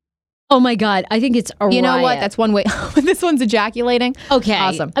 Oh my God, I think it's a riot. You know what? That's one way. This one's ejaculating. Okay.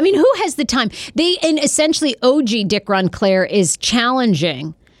 Awesome. I mean, who has the time? And essentially OG Dick Run Claire is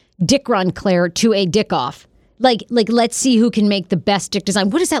challenging Dick Run Claire to a dick off. Like, let's see who can make the best dick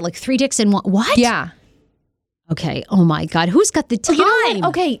design. What is that, like 3 dicks in one? What? Yeah. Okay. Oh my God. Who's got the time? You know what?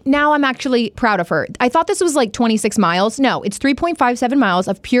 Okay, now I'm actually proud of her. I thought this was like 26 miles. No, it's 3.57 miles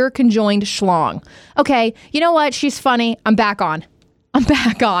of pure conjoined schlong. Okay, you know what? She's funny. I'm back on. Oh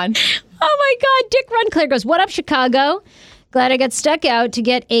my God. Dick Run Claire goes, what up, Chicago? Glad I got stuck out to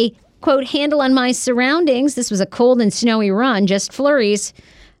get a, quote, handle on my surroundings. This was a cold and snowy run, just flurries.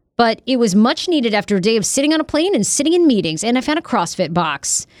 But it was much needed after a day of sitting on a plane and sitting in meetings. And I found a CrossFit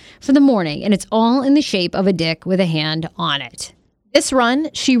box for the morning. And it's all in the shape of a dick with a hand on it. This run,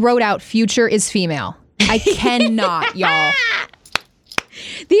 she wrote out, future is female. I cannot, y'all.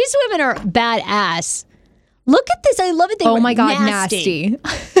 These women are badass. Look at this. I love it. Oh my God, nasty.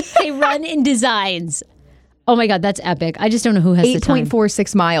 They run in designs. Oh my God, that's epic. I just don't know who has the time.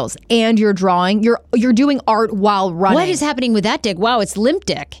 8.46 miles. And you're drawing. You're doing art while running. What is happening with that dick? Wow, it's limp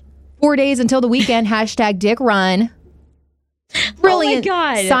dick. 4 days until the weekend. Hashtag Dick Run. Brilliant. Oh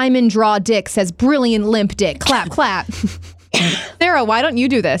my God. Simon Draw Dick says, brilliant limp dick. Clap, clap. Sarah, why don't you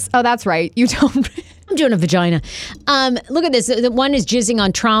do this? Oh, that's right. You don't. I'm doing a vagina. Look at this. The one is jizzing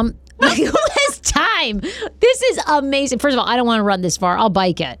on Trump. Who has time? This is amazing. First of all, I don't want to run this far. I'll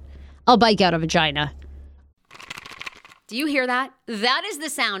bike it. I'll bike out a vagina. Do you hear that? That is the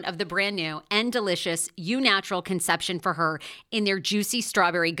sound of the brand new and delicious Eu Natural Conception for Her in their juicy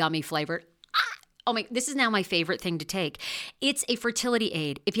strawberry gummy flavor. Oh my, this is now my favorite thing to take. It's a fertility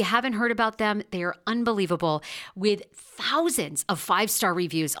aid. If you haven't heard about them, they are unbelievable with thousands of 5-star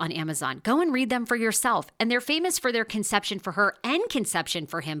reviews on Amazon. Go and read them for yourself. And they're famous for their Conception for Her and Conception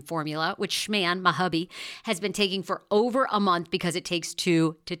for Him formula, which Schman, my hubby, has been taking for over a month because it takes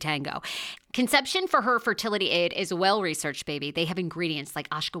two to tango. Conception for Her fertility aid is well-researched, baby. They have ingredients like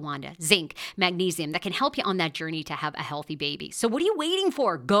ashwagandha, zinc, magnesium that can help you on that journey to have a healthy baby. So what are you waiting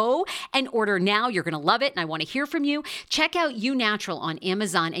for? Go and order now. You're going to love it, and I want to hear from you. Check out Eu Natural on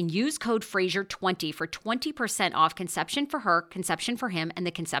Amazon and use code Fraser20 for 20% off Conception for Her, Conception for Him, and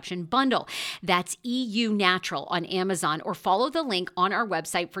the Conception Bundle. That's EU Natural on Amazon, or follow the link on our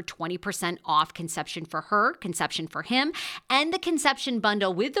website for 20% off Conception for Her, Conception for Him, and the Conception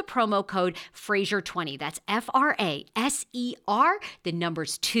Bundle with the promo code Fraser20. That's Fraser, the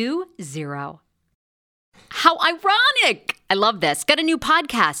numbers 20. How ironic. I love this. Got a new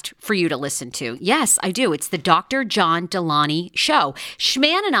podcast for you to listen to. Yes, I do. It's the Dr. John Delaney Show.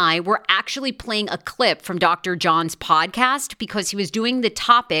 Schman and I were actually playing a clip from Dr. John's podcast because he was doing the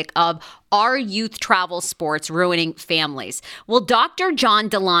topic of are youth travel sports ruining families? Well, Dr. John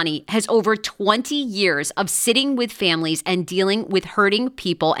Delaney has over 20 years of sitting with families and dealing with hurting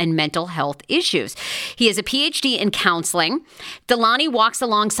people and mental health issues. He has a PhD in counseling. Delaney walks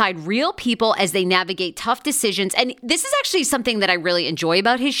alongside real people as they navigate tough decisions. And this is actually something that I really enjoy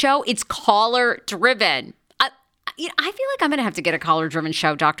about his show. It's caller driven. I feel like I'm going to have to get a caller-driven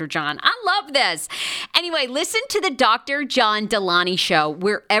show, Dr. John. I love this. Anyway, listen to the Dr. John Delaney Show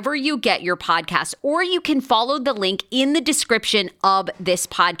wherever you get your podcast, or you can follow the link in the description of this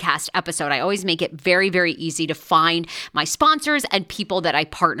podcast episode. I always make it very, very easy to find my sponsors and people that I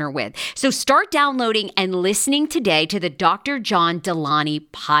partner with. So start downloading and listening today to the Dr. John Delaney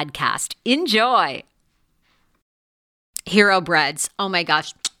podcast. Enjoy. Hero breads. Oh my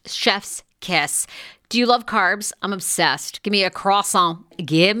gosh. Chef's kiss. Do you love carbs? I'm obsessed. Give me a croissant.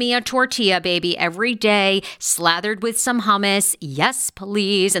 Give me a tortilla, baby, every day, slathered with some hummus. Yes,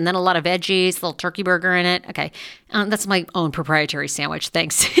 please. And then a lot of veggies, a little turkey burger in it. Okay. That's my own proprietary sandwich.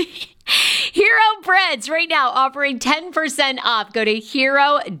 Thanks. Hero Breads right now offering 10% off. Go to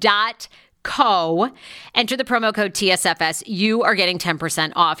hero.co. Enter the promo code TSFS. You are getting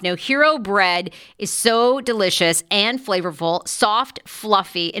 10% off. Now, Hero Bread is so delicious and flavorful, soft,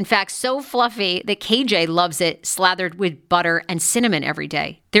 fluffy. In fact, so fluffy that KJ loves it slathered with butter and cinnamon every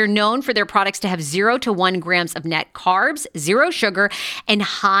day. They're known for their products to have 0 to 1 grams of net carbs, 0 sugar, and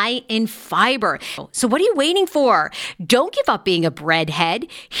high in fiber. So what are you waiting for? Don't give up being a breadhead.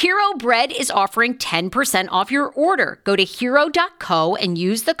 Hero Bread is offering 10% off your order. Go to hero.co and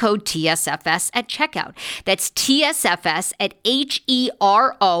use the code TSFS at checkout. That's TSFS at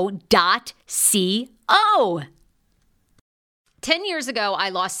HERO.CO. 10 years ago, I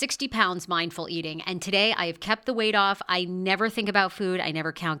lost 60 pounds mindful eating, and today I have kept the weight off. I never think about food. I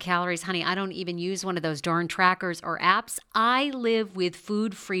never count calories. Honey, I don't even use one of those darn trackers or apps. I live with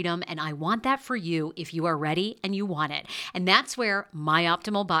food freedom, and I want that for you if you are ready and you want it. And that's where My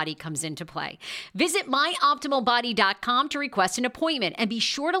Optimal Body comes into play. Visit myoptimalbody.com to request an appointment, and be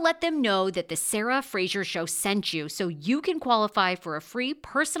sure to let them know that the Sarah Fraser Show sent you so you can qualify for a free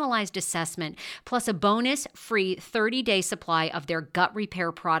personalized assessment plus a bonus free 30-day supply of their gut repair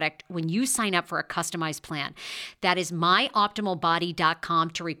product when you sign up for a customized plan. That is myoptimalbody.com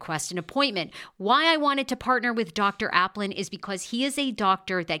to request an appointment. Why I wanted to partner with Dr. Applin is because he is a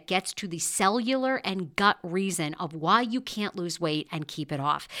doctor that gets to the cellular and gut reason of why you can't lose weight and keep it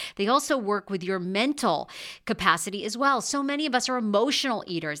off. They also work with your mental capacity as well. So many of us are emotional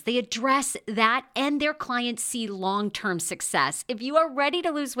eaters. They address that, and their clients see long-term success. If you are ready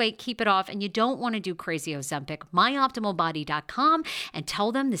to lose weight, keep it off, and you don't want to do crazy Ozempic, myoptimalbody.com, and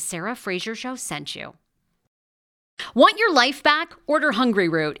tell them the Sarah Fraser Show sent you. Want your life back? Order Hungry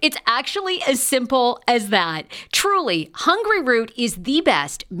Root. It's actually as simple as that. Truly, Hungry Root is the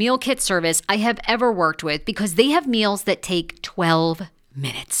best meal kit service I have ever worked with because they have meals that take 12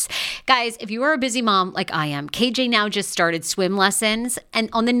 minutes. Guys, if you are a busy mom like I am, KJ now just started swim lessons. And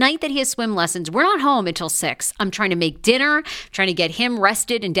on the night that he has swim lessons, we're not home until 6. I'm trying to make dinner, trying to get him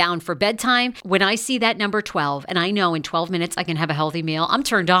rested and down for bedtime. When I see that number 12, and I know in 12 minutes I can have a healthy meal, I'm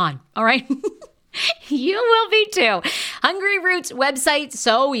turned on. All right. You will be too. Hungry Root's website,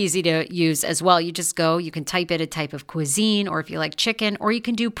 so easy to use as well. You just go, you can type in a type of cuisine, or if you like chicken, or you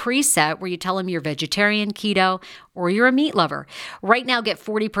can do preset where you tell them you're vegetarian, keto, or you're a meat lover. Right now, get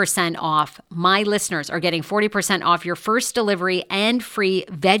 40% off. My listeners are getting 40% off your first delivery and free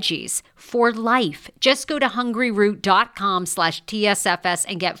veggies for life. Just go to hungryroot.com/TSFS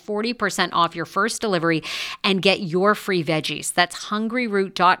and get 40% off your first delivery and get your free veggies. That's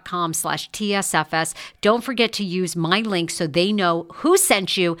hungryroot.com/TSFS. Don't forget to use my link so they know who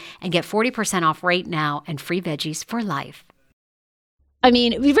sent you and get 40% off right now and free veggies for life. I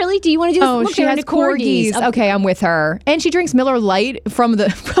mean, really, do you want to do this? Oh, Look, she they're has into corgis. Okay, I'm with her. And she drinks Miller Lite from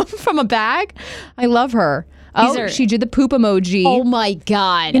from a bag. I love her. She did the poop emoji. Oh my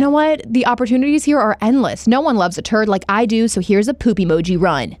God. You know what? The opportunities here are endless. No one loves a turd like I do, so here's a poop emoji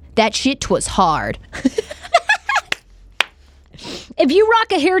run. That shit 'twas hard. If you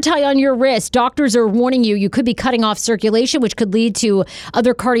rock a hair tie on your wrist, doctors are warning you could be cutting off circulation, which could lead to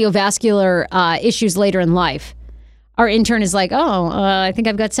other cardiovascular issues later in life. Our intern is like, I think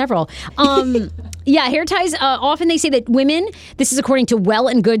I've got several. Yeah, hair ties, often they say that women, this is according to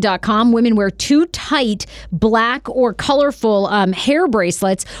wellandgood.com, women wear too tight black or colorful hair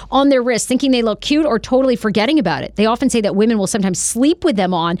bracelets on their wrists, thinking they look cute or totally forgetting about it. They often say that women will sometimes sleep with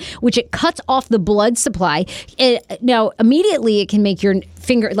them on, which it cuts off the blood supply. Now, immediately it can make your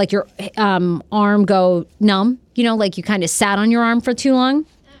finger, like your arm go numb, like you kind of sat on your arm for too long.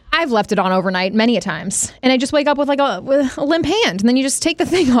 I've left it on overnight many a times, and I just wake up with with a limp hand, and then you just take the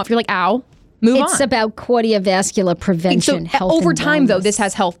thing off. You're like, ow, move on. It's about cardiovascular prevention. So health over and time, though,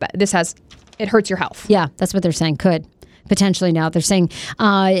 wellness. it hurts your health. Yeah, that's what they're saying. Could potentially now they're saying,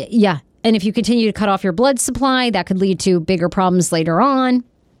 yeah, and if you continue to cut off your blood supply, that could lead to bigger problems later on.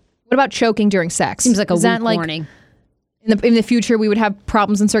 What about choking during sex? Seems like a weak warning. In the future, we would have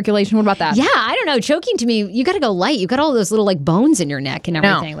problems in circulation. What about that? Yeah, I don't know. Choking to me, you got to go light. You got all those little bones in your neck and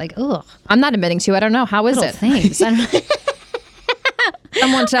everything. No. Ugh. I'm not admitting to. I don't know. How is Little it? Things. I don't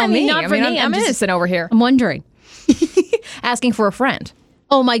Someone tell me. Not for me. I'm innocent over here. I'm wondering. Asking for a friend.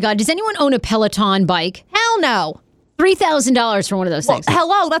 Oh my God. Does anyone own a Peloton bike? Hell no. $3,000 for one of those things.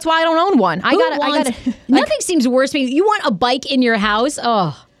 Hello. That's why I don't own one. I got Nothing seems worse to me. You want a bike in your house?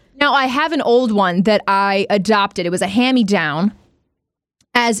 Oh. Now, I have an old one that I adopted. It was a hand-me-down,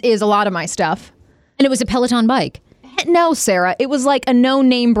 as is a lot of my stuff. And it was a Peloton bike? No, Sarah. It was like a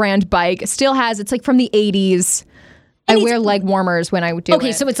no-name brand bike. It still has, it's like from the 80s. I wear leg warmers when I do it.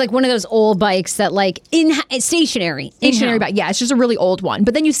 Okay, so it's like one of those old bikes that it's stationary. Stationary bike. Yeah, it's just a really old one.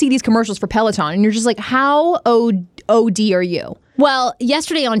 But then you see these commercials for Peloton, and you're just like, how OD are you? Well,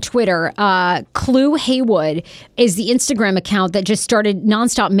 yesterday on Twitter, Clue Haywood is the Instagram account that just started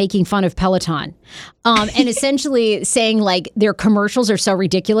nonstop making fun of Peloton. And essentially saying their commercials are so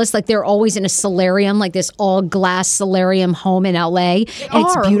ridiculous. Like they're always in a solarium, like this all glass solarium home in LA. And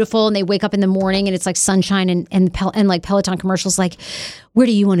it's beautiful. And they wake up in the morning and it's like sunshine and Peloton commercials like, where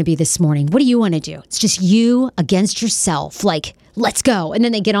do you want to be this morning? What do you want to do? It's just you against yourself. Like, let's go. And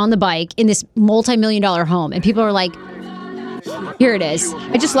then they get on the bike in this multi-million-dollar home. And people are like, here it is.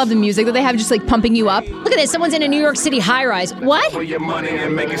 I just love the music that they have just pumping you up. Look at this. Someone's in a New York City high-rise. What?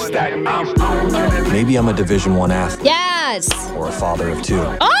 Maybe I'm a Division I athlete. Yes. Or a father of two.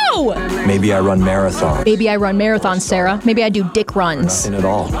 Oh! Maybe I run marathons. Maybe I run marathons, Sarah. Maybe I do dick runs. Nothing at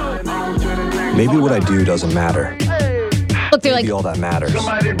all. Maybe what I do doesn't matter. Look, they're Maybe all that matters is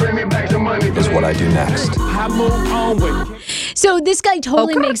what I do next. So this guy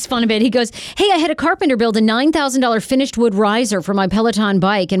totally makes fun of it. He goes, hey, I had a carpenter build a $9,000 finished wood riser for my Peloton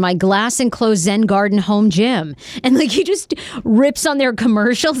bike in my glass enclosed Zen Garden home gym. And he just rips on their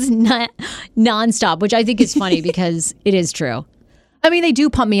commercials nonstop, which I think is funny because it is true. I mean, they do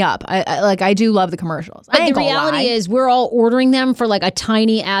pump me up. I do love the commercials. But the reality is we're all ordering them for a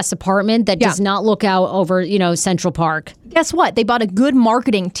tiny ass apartment that does not look out over, Central Park. Guess what? They bought a good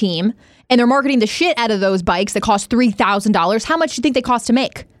marketing team and they're marketing the shit out of those bikes that cost $3,000. How much do you think they cost to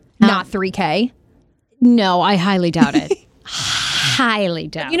make? Not $3,000. No, I highly doubt it. Highly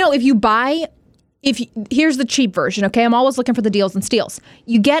doubt it. Here's the cheap version, okay? I'm always looking for the deals and steals.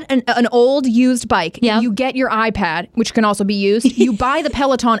 You get an old used bike. Yep. You get your iPad, which can also be used. You buy the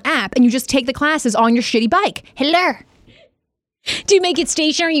Peloton app, and you just take the classes on your shitty bike. Hello. Do you make it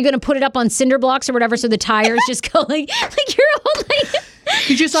stationary? Are you going to put it up on cinder blocks or whatever so the tires just go like you're all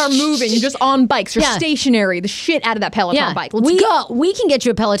You just are moving. You're just on bikes. You're stationary. The shit out of that Peloton bike. Let's go. We can get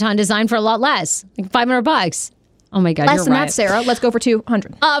you a Peloton design for a lot less, like $500. Oh my God, less than that, Sarah. Let's go for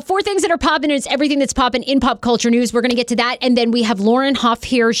 200. 4 things that are popping. It's everything that's popping in pop culture news. We're going to get to that. And then we have Lauren Huff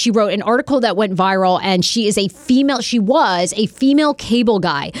here. She wrote an article that went viral, and she was a female cable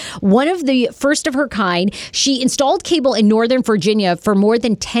guy. One of the first of her kind. She installed cable in Northern Virginia for more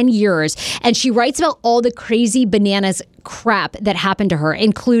than 10 years. And she writes about all the crazy bananas crap that happened to her,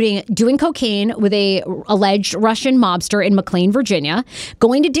 including doing cocaine with a alleged Russian mobster in McLean, Virginia,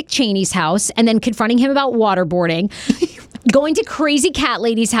 going to Dick Cheney's house and then confronting him about waterboarding. Going to crazy cat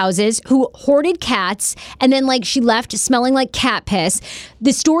ladies' houses who hoarded cats, and then like she left smelling like cat piss.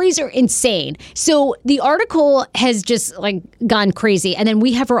 The stories are insane. So the article has just like gone crazy, and then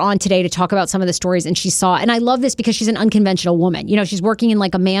we have her on today to talk about some of the stories. And she saw, and I love this because she's an unconventional woman. You know, she's working in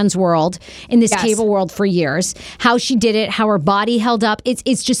like a man's world in this cable world for years. How she did it, how her body held up.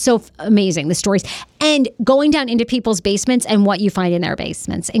 It's just so amazing, the stories, and going down into people's basements and what you find in their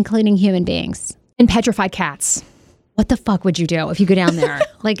basements, including human beings And petrified cats. What the fuck would you do if you go down there?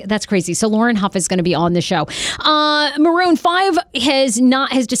 Like, that's crazy. So Lauren Huff is going to be on the show. Maroon 5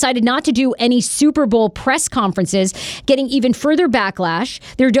 has decided not to do any Super Bowl press conferences, getting even further backlash.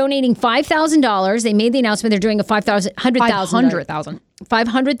 They're donating $5,000. They made the announcement they're doing a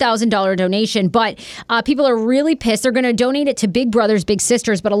 $500,000 donation, but people are really pissed. They're going to donate it to Big Brothers Big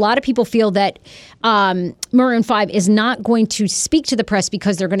Sisters, but a lot of people feel that Maroon 5 is not going to speak to the press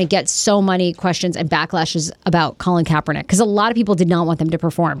because they're going to get so many questions and backlashes about Colin Kaepernick, because a lot of people did not want them to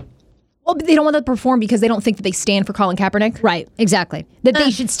perform. Well, they don't want them to perform because they don't think that they stand for Colin Kaepernick. Right, exactly. That they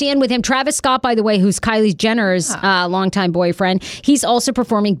should stand with him. Travis Scott, by the way, who's Kylie Jenner's longtime boyfriend, he's also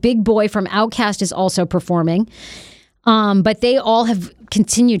performing. Big Boy from Outkast is also performing. But they all have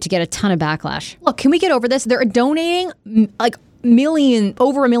continued to get a ton of backlash. Look, can we get over this? They're donating like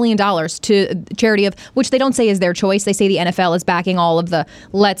over $1 million to charity, of which they don't say is their choice. They say the NFL is backing all of the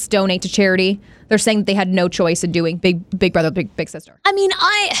let's donate to charity. They're saying that they had no choice in doing Big Brother, Big Sister. I mean,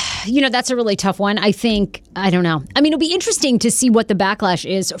 that's a really tough one. I don't know. I mean, it'll be interesting to see what the backlash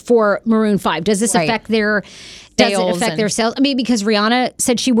is for Maroon 5. Does this affect their sales? I mean, because Rihanna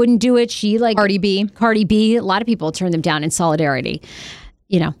said she wouldn't do it. She Cardi B. A lot of people turned them down in solidarity.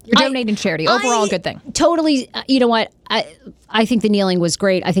 You know, you're donating charity. Overall, good thing. Totally. You know what? I think the kneeling was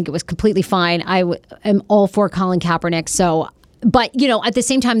great. I think it was completely fine. I am all for Colin Kaepernick. So, but you know, at the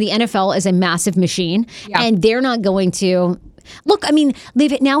same time, the NFL is a massive machine, and they're not going to. Look, I mean,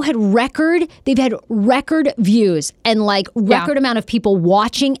 they've had record views and record amount of people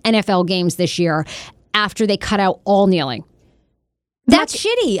watching NFL games this year after they cut out all kneeling. That's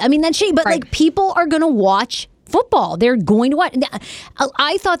shitty. I mean, that's shitty. But people are going to watch football. They're going to watch.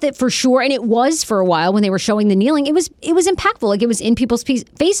 I thought that for sure, and it was for a while when they were showing the kneeling. It was impactful. Like, it was in people's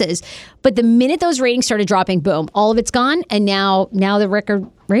faces. But the minute those ratings started dropping, boom, all of it's gone. And now the record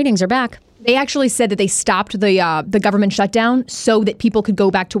ratings are back. They actually said that they stopped the government shutdown so that people could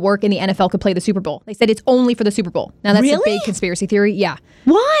go back to work and the NFL could play the Super Bowl. They said it's only for the Super Bowl. Now, that's a big conspiracy theory. Yeah.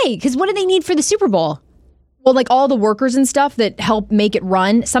 Why? Because what do they need for the Super Bowl? Well, like all the workers and stuff that help make it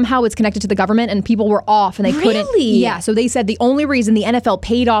run, somehow it's connected to the government and people were off and they couldn't. Yeah. So they said the only reason the NFL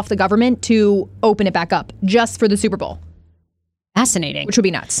paid off the government to open it back up just for the Super Bowl. Fascinating. Which would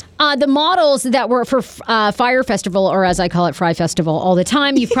be nuts. The models that were for Fire Festival, or as I call it, Fry Festival all the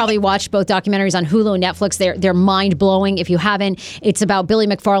time. You've probably watched both documentaries on Hulu and Netflix. They're mind-blowing. If you haven't, it's about Billy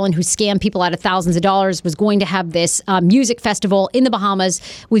McFarland, who scammed people out of thousands of dollars, was going to have this music festival in the Bahamas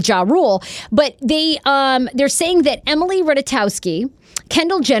with Ja Rule. But they're saying that Emily Ratajkowski,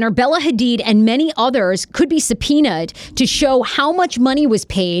 Kendall Jenner, Bella Hadid, and many others could be subpoenaed to show how much money was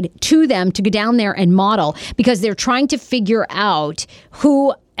paid to them to go down there and model, because they're trying to figure out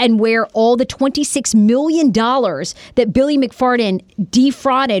who and where all the $26 million that Billy McFarland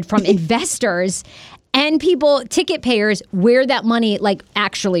defrauded from investors and people, ticket payers, where that money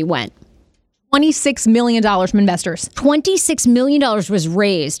actually went. $26 million from investors. $26 million was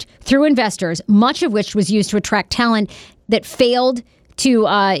raised through investors, much of which was used to attract talent that failed to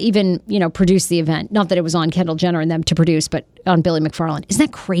even produce the event. Not that it was on Kendall Jenner and them to produce, but on Billy McFarland. Isn't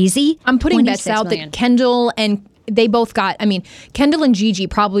that crazy? I'm putting bets out that Kendall and they both got, Kendall and Gigi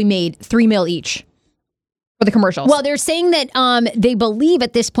probably made $3 million each for the commercials. Well, they're saying that they believe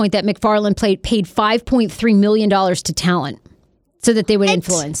at this point that McFarland paid $5.3 million to talent so that they would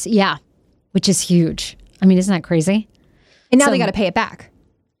influence. Yeah, which is huge. Isn't that crazy? And now they got to pay it back.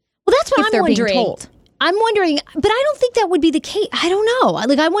 Well, that's what I'm wondering. Being told. I'm wondering, but I don't think that would be the case. I don't know.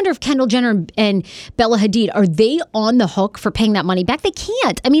 I wonder if Kendall Jenner and Bella Hadid, are they on the hook for paying that money back? They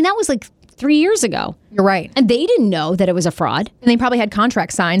can't. That was 3 years ago. You're right. And they didn't know that it was a fraud. And they probably had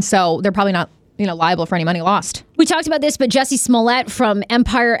contracts signed, so they're probably not liable for any money lost. We talked about this, but Jussie Smollett from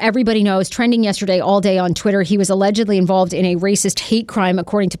Empire, everybody knows, trending yesterday all day on Twitter. He was allegedly involved in a racist hate crime,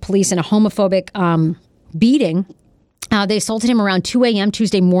 according to police, and a homophobic beating They assaulted him around 2 a.m.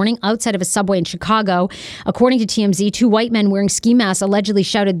 Tuesday morning outside of a subway in Chicago. According to TMZ, 2 white men wearing ski masks allegedly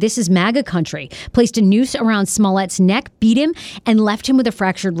shouted, "This is MAGA country," placed a noose around Smollett's neck, beat him, and left him with a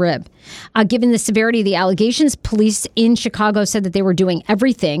fractured rib. Given the severity of the allegations, police in Chicago said that they were doing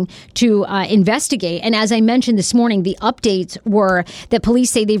everything to investigate. And as I mentioned this morning, the updates were that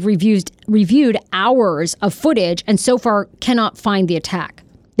police say they've reviewed hours of footage and so far cannot find the attack.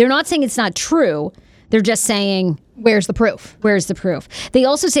 They're not saying it's not true. They're just saying, where's the proof? Where's the proof? They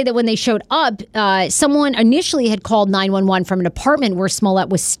also say that when they showed up, someone initially had called 911 from an apartment where Smollett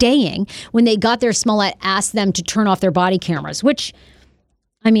was staying. When they got there, Smollett asked them to turn off their body cameras, which,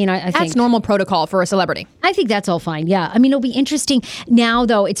 I mean, I think that's normal protocol for a celebrity. I think that's all fine. Yeah. I mean, it'll be interesting. Now,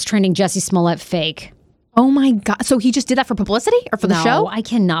 though, it's trending Jussie Smollett fake. Oh, my God. So he just did that for publicity or for the show? I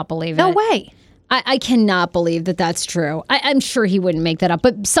cannot believe it. No way. I cannot believe that that's true. I'm sure he wouldn't make that up.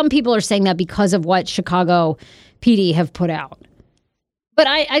 But some people are saying that because of what Chicago PD have put out. But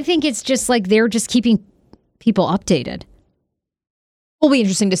I think it's just like they're just keeping people updated. Will be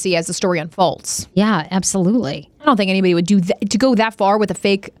interesting to see as the story unfolds. Yeah, absolutely. I don't think anybody would do to go that far with a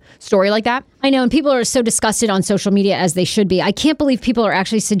fake story like that. I know, and people are so disgusted on social media, as they should be. I can't believe people are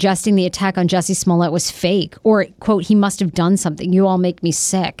actually suggesting the attack on Jussie Smollett was fake or, quote, he must have done something. You all make me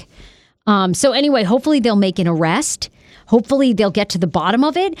sick. So anyway, hopefully they'll make an arrest. Hopefully they'll get to the bottom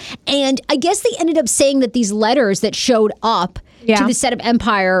of it. And I guess they ended up saying that these letters that showed up to the set of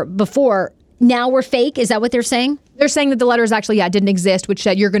Empire before now were fake. Is that what they're saying? They're saying that the letters actually, didn't exist, which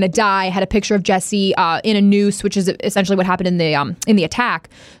said you're going to die, had a picture of Jussie in a noose, which is essentially what happened in the attack.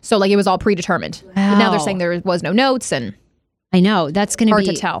 So like it was all predetermined. Wow. But now they're saying there was no notes, and I know that's going to be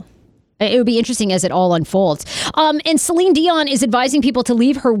hard to tell. It would be interesting as it all unfolds. And Celine Dion is advising people to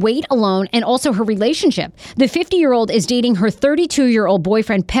leave her weight alone and also her relationship. The 50-year-old is dating her 32-year-old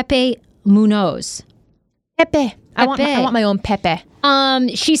boyfriend, Pepe Munoz. Pepe. I want my own Pepe.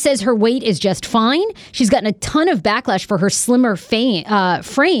 She says her weight is just fine. She's gotten a ton of backlash for her slimmer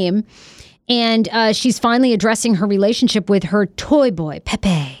frame. And she's finally addressing her relationship with her toy boy,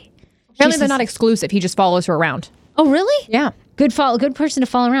 Pepe. Apparently they're not exclusive. He just follows her around. Oh, really? Yeah. Good person to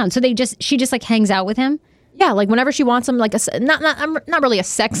follow around. So she just like hangs out with him. Yeah, like whenever she wants him, like not really a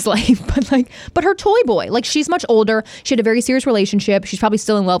sex slave, but her toy boy. Like she's much older. She had a very serious relationship. She's probably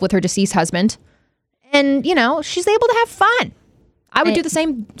still in love with her deceased husband, and she's able to have fun. I would do the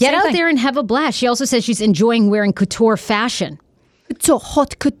same. Get out thing. there and have a blast. She also says she's enjoying wearing couture fashion.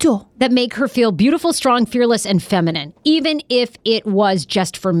 Haute couture. That make her feel beautiful, strong, fearless, and feminine. Even if it was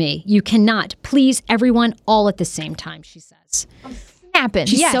just for me. You cannot please everyone all at the same time, she says. I'm snapping.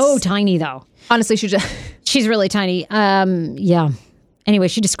 She's so tiny, though. Honestly, she's really tiny. Yeah. Anyway,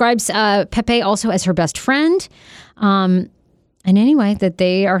 she describes Pepe also as her best friend. And anyway, that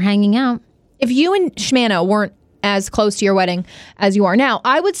they are hanging out. If you and Shmano weren't as close to your wedding as you are now,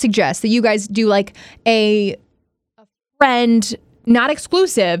 I would suggest that you guys do like a friend... Not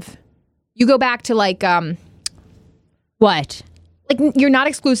exclusive. You go back to like what? Like you're not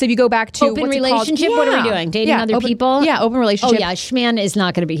exclusive. You go back to open relationship. Yeah. What are we doing? Dating other people? Yeah, open relationship. Oh yeah, Schman is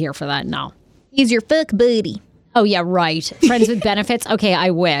not going to be here for that. No, he's your fuck buddy. Oh yeah, right. Friends with benefits. Okay, I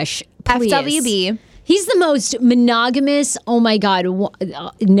wish. Please. FWB. He's the most monogamous. Oh my god,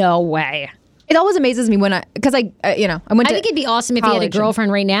 no way. It always amazes me when I went. I think it'd be awesome if he had a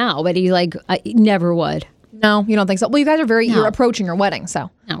girlfriend right now, but he never would. No, you don't think so? Well, you guys are you're approaching your wedding, so.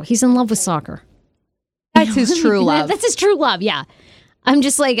 No, he's in love with soccer. That's his true love. That's his true love, yeah. I'm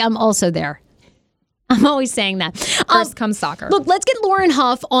just I'm also there. I'm always saying that. First comes soccer. Look, let's get Lauren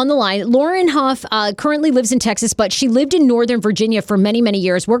Huff on the line. Lauren Huff currently lives in Texas, but she lived in Northern Virginia for many, many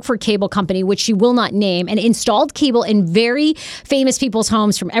years, worked for a cable company, which she will not name, and installed cable in very famous people's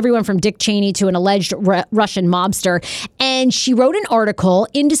homes, from everyone from Dick Cheney to an alleged Russian mobster. And she wrote an article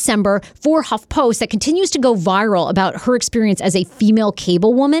in December for HuffPost that continues to go viral about her experience as a female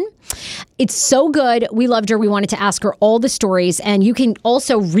cable woman. It's so good. We loved her. We wanted to ask her all the stories. And you can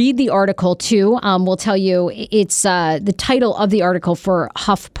also read the article, too. We'll tell you it's the title of the article for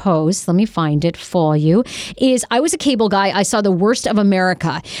HuffPost. Let me find it for you. Is I was a cable guy. I saw the worst of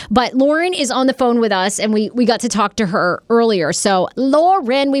America. But Lauren is on the phone with us, and we got to talk to her earlier. So,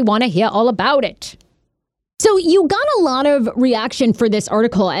 Lauren, we want to hear all about it. So you got a lot of reaction for this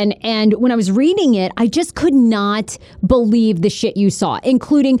article, and when I was reading it, I just could not believe the shit you saw,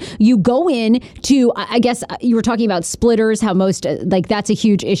 including you go in to, I guess you were talking about splitters, how most, that's a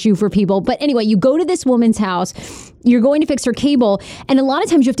huge issue for people. But anyway, you go to this woman's house, you're going to fix her cable, and a lot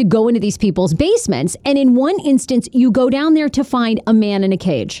of times you have to go into these people's basements. And in one instance, you go down there to find a man in a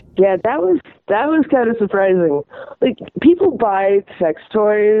cage. Yeah, that was kind of surprising. Like, people buy sex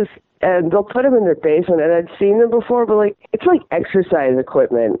toys and they'll put them in their basement, and I'd seen them before, but like it's like exercise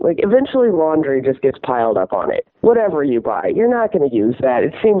equipment. Like eventually laundry just gets piled up on it. Whatever you buy, you're not going to use that.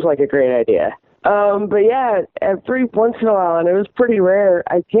 It seems like a great idea. But yeah, every once in a while, and it was pretty rare,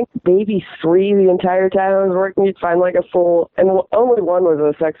 I think maybe 3 the entire time I was working, you'd find like a full, and only one was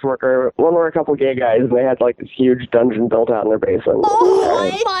a sex worker. One were a couple gay guys, and they had like this huge dungeon built out in their basement.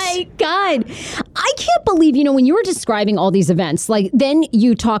 Oh my God. I can't believe, when you were describing all these events, like then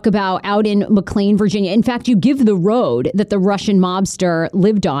you talk about out in McLean, Virginia. In fact, you give the road that the Russian mobster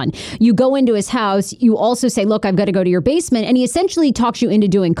lived on. You go into his house. You also say, look, I've got to go to your basement. And he essentially talks you into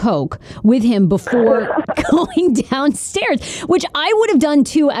doing coke with him before going downstairs, which I would have done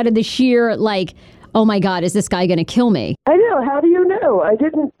too out of the sheer like, oh my God, is this guy going to kill me? I know. How do you know? I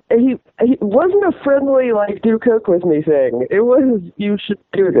didn't. He wasn't a friendly like do coke with me thing. It was you should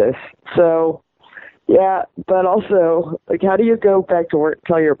do this. So yeah, but also like how do you go back to work and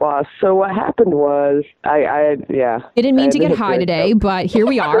tell your boss? So what happened was I didn't mean to get high today, but here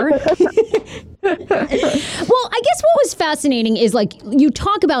we are. Well, I guess what was fascinating is like you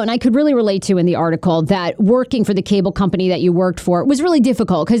talk about, and I could really relate to in the article, that working for the cable company that you worked for was really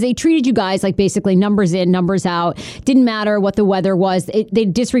difficult because they treated you guys like basically numbers in, numbers out. Didn't matter what the weather was. They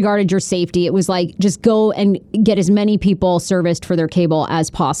disregarded your safety. It was like just go and get as many people serviced for their cable as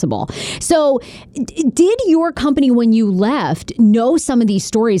possible. So did your company, when you left, know some of these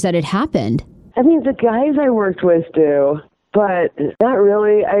stories that had happened? I mean, the guys I worked with do. But not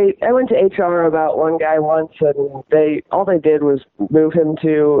really. I went to HR about one guy once, and all they did was move him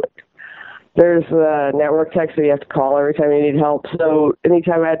to, there's a network tech, so you have to call every time you need help. So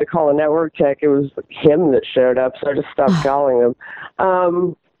anytime I had to call a network tech, it was him that showed up, so I just stopped calling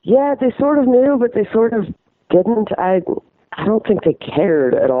them. Yeah, they sort of knew, but they sort of didn't. I don't think they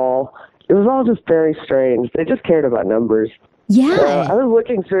cared at all. It was all just very strange. They just cared about numbers. Yeah. So I was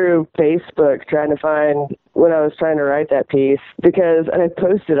looking through Facebook trying to find when I was trying to write that piece and I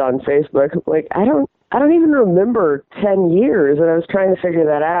posted on Facebook, like, I don't even remember 10 years, and I was trying to figure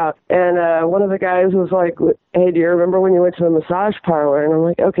that out. And one of the guys was like, hey, do you remember when you went to the massage parlor? And I'm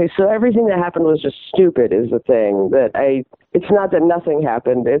like, okay, so everything that happened was just stupid is the thing. It's not that nothing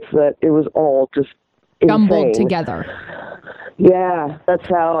happened, it's that it was all just jumbled insane. together. Yeah, that's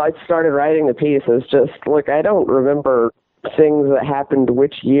how I started writing the piece. It's just, look, I don't remember things that happened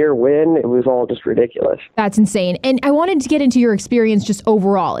which year when. It was all just ridiculous. That's insane. And I wanted to get into your experience just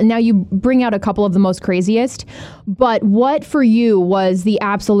overall. And now you bring out a couple of the most craziest, but what for you was the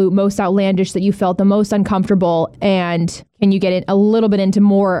absolute most outlandish that you felt the most uncomfortable? And can you get it a little bit into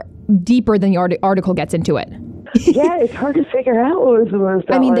more deeper than the article gets into it? Yeah, it's hard to figure out what was the most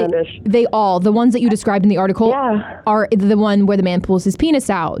outlandish. They all, the ones that you described in the article are the one where the man pulls his penis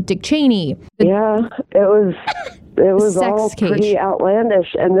out, Dick Cheney. Yeah, it was all pretty outlandish.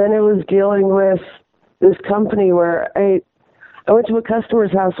 And then it was dealing with this company where I went to a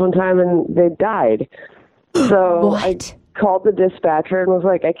customer's house one time and they died. So I called the dispatcher and was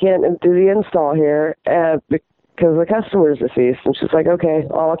like, I can't do the install here because the customer's deceased. And she's like, okay,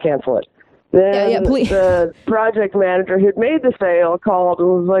 I'll cancel it. Then the project manager who'd made the sale called and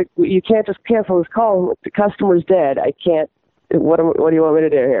was like, you can't just cancel this call. The customer's dead. I can't. What do you want me to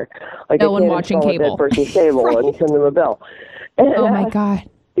do here? Like, no one watching cable. A dead person's cable right. And send them a bill. And, oh my God.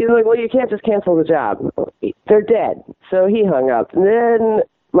 He's like, well, you can't just cancel the job. They're dead. So he hung up. And then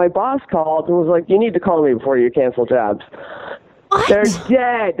my boss called and was like, you need to call me before you cancel jobs. What? They're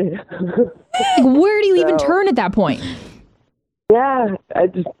dead. Where do you even turn at that point? Yeah, I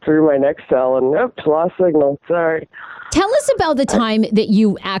just threw my Nextel and oops, lost signal. Sorry. Tell us about the time that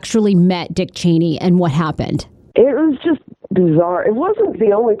you actually met Dick Cheney and what happened. It was just bizarre. It wasn't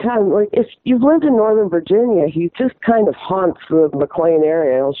the only time. Like, if you've lived in Northern Virginia, he just kind of haunts the McLean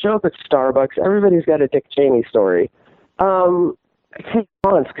area. He'll show up at Starbucks. Everybody's got a Dick Cheney story. I say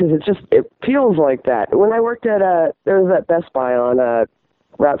haunts because it feels like that. When I worked at there was that Best Buy on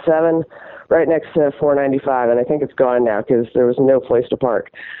Route 7, right next to 495, and I think it's gone now because there was no place to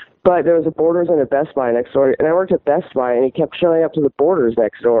park. But there was a Borders and a Best Buy next door, and I worked at Best Buy, and he kept showing up to the Borders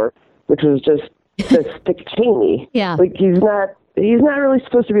next door, which was just this Dick Cheney. Yeah. Like, he's not really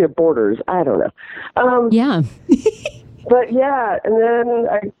supposed to be at Borders. I don't know. Yeah. But yeah, and then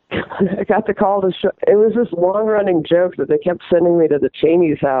I got the call to show. It was this long-running joke that they kept sending me to the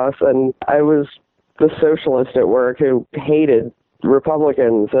Cheney's house, and I was the socialist at work who hated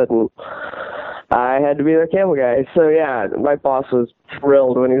Republicans, and I had to be their cable guy. So yeah, my boss was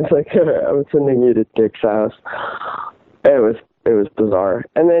thrilled when he was like, I'm sending you to Dick's house. It was bizarre.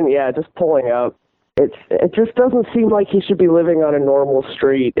 And then yeah, just pulling up It just doesn't seem like he should be living on a normal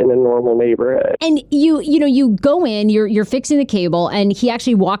street in a normal neighborhood. And you go in, you're fixing the cable, and he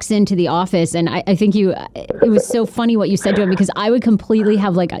actually walks into the office, and I think it was so funny what you said to him, because I would completely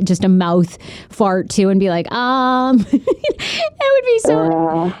have like just a mouth fart too and be like, it would be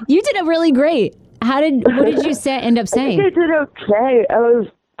so. You did it really great. What did you end up saying? I did okay. I was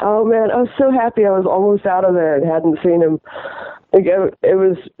so happy. I was almost out of there and hadn't seen him. Like, it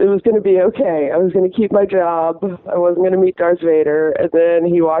was going to be okay. I was going to keep my job. I wasn't going to meet Darth Vader. And then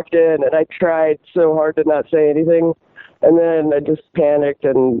he walked in, and I tried so hard to not say anything. And then I just panicked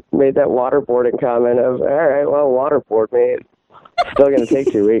and made that waterboarding comment of, all right, well, waterboard me. It's still going to take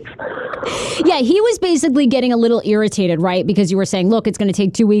 2 weeks. Yeah, he was basically getting a little irritated, right? Because you were saying, look, it's going to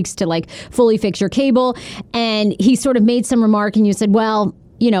take 2 weeks to like fully fix your cable. And he sort of made some remark, and you said, well,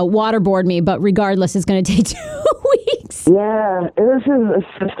 waterboard me, but regardless, it's going to take 2 weeks. Yeah, it was his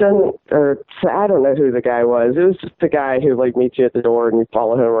assistant, or I don't know who the guy was. It was just the guy who like meets you at the door and you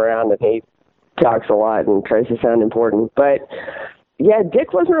follow him around, and he talks a lot and tries to sound important. But yeah,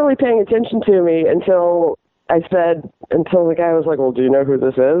 Dick wasn't really paying attention to me until the guy was like, well, do you know who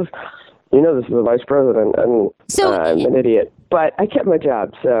this is? You know, this is the vice president, and so, I'm an idiot. But I kept my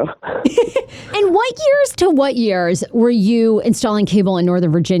job, so. And what years were you installing cable in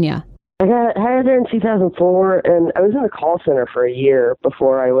Northern Virginia? I got hired there in 2004, and I was in the call center for a year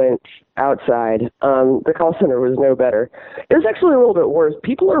before I went outside. The call center was no better. It was actually a little bit worse.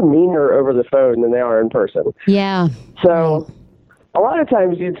 People are meaner over the phone than they are in person. Yeah. So a lot of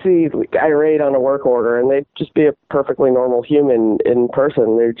times you'd see like, irate on a work order, and they'd just be a perfectly normal human in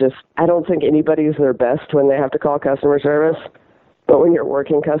person. I don't think anybody's their best when they have to call customer service. But when you're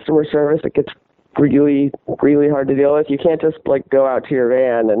working customer service, it gets really, really hard to deal with. You can't just like go out to your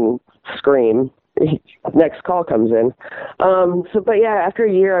van and scream. Next call comes in. But yeah, after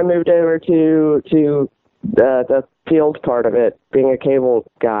a year, I moved over to the field part of it, being a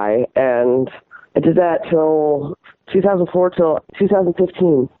cable guy, and I did that till 2004 till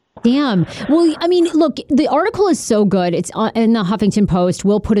 2015. Damn. Well, I mean, look, the article is so good. It's in the Huffington Post.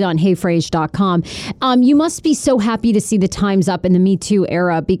 We'll put it on heyfrase.com. You must be so happy to see the times up in the Me Too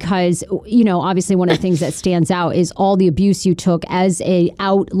era because, obviously one of the things that stands out is all the abuse you took as a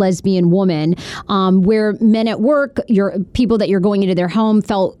out lesbian woman, where men at work, people that you're going into their home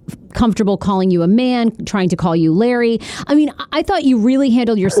felt comfortable calling you a man, trying to call you Larry. I mean, I thought you really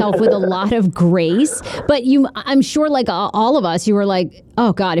handled yourself with a lot of grace, but I'm sure like all of us, you were like,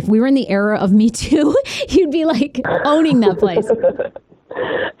 oh God, if we were in the era of Me Too, you'd be like owning that place.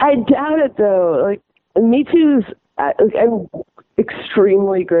 I doubt it though. Like Me Too's, I'm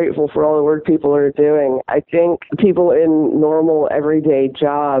extremely grateful for all the work people are doing. I think people in normal everyday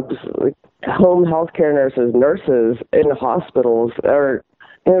jobs, like home healthcare nurses in hospitals, or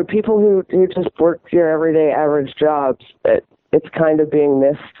people who just work your everyday average jobs, it's kind of being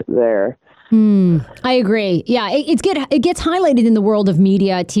missed there. I agree. Yeah, it gets highlighted in the world of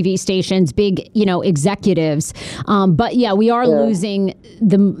media, TV stations, big, executives. But yeah, we are losing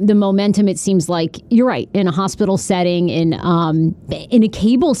the momentum. It seems like you're right in a hospital setting, in a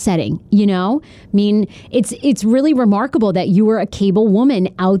cable setting. I mean, it's really remarkable that you were a cable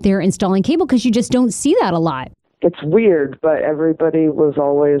woman out there installing cable because you just don't see that a lot. It's weird, but everybody was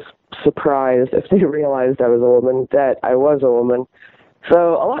always surprised if they realized I was a woman, that I was a woman.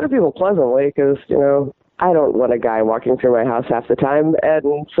 So a lot of people pleasantly, because, I don't want a guy walking through my house half the time.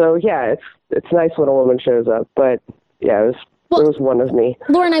 And so, yeah, it's nice when a woman shows up. But, yeah, it was one of me.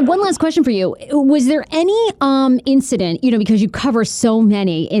 Lauren, I have one last question for you. Was there any incident, because you cover so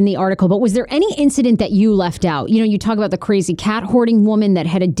many in the article, but was there any incident that you left out? You talk about the crazy cat hoarding woman that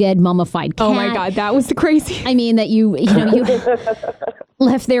had a dead mummified cat. Oh my God, that was the crazy. I mean, that you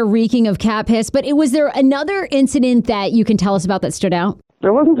left there reeking of cat piss. But was there another incident that you can tell us about that stood out?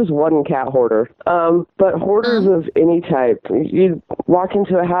 There wasn't just one cat hoarder, but hoarders of any type. You'd walk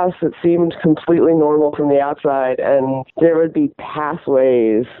into a house that seemed completely normal from the outside, and there would be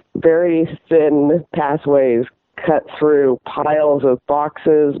pathways, very thin pathways, cut through piles of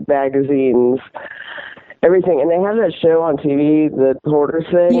boxes, magazines, everything. And they have that show on TV, the Hoarders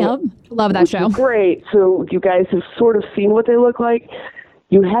thing. Yep, love that show. Great. So you guys have sort of seen what they look like.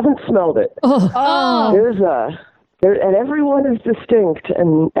 You haven't smelled it. Oh. And everyone is distinct,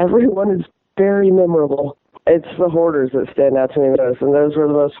 and everyone is very memorable. It's the hoarders that stand out to me most, and those were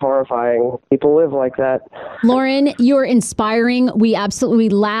the most horrifying. People live like that. Lauren, you're inspiring. We absolutely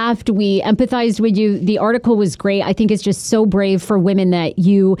laughed. We empathized with you. The article was great. I think it's just so brave for women that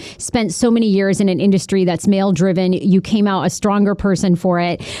you spent so many years in an industry that's male-driven. You came out a stronger person for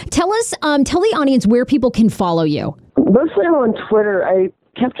it. Tell the audience where people can follow you. Mostly I'm on Twitter. I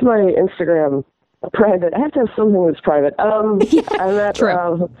kept my Instagram private. I have to have something that's private. I met,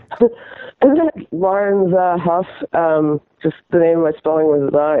 true. I met Lawrence Huff. Just the name of my spelling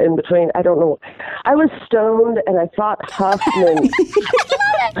was in between. I don't know. I was stoned, and I thought Huff meant...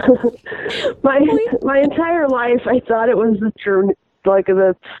 my entire life, I thought it was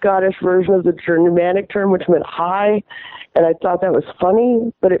the Scottish version of the Germanic term, which meant high, and I thought that was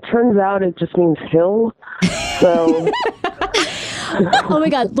funny, but it turns out it just means hill. So... Oh my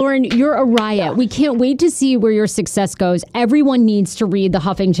God, Lauren, you're a riot. We can't wait to see where your success goes. Everyone needs to read the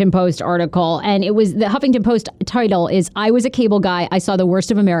Huffington Post article. And it was the Huffington Post title is I Was a Cable Guy. I Saw the Worst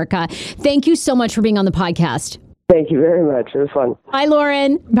of America. Thank you so much for being on the podcast. Thank you very much. It was fun. Bye,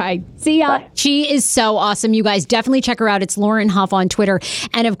 Lauren. Bye. See ya. Bye. She is so awesome. You guys definitely check her out. It's Lauren Huff on Twitter.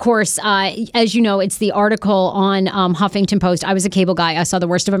 And of course, as you know, it's the article on Huffington Post. I was a cable guy. I saw the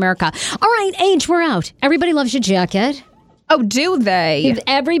worst of America. All right, Age, we're out. Everybody loves your jacket. Oh, do they? If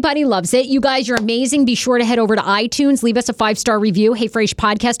everybody loves it. You guys, you're amazing. Be sure to head over to iTunes. Leave us a 5-star review. Hey Frasier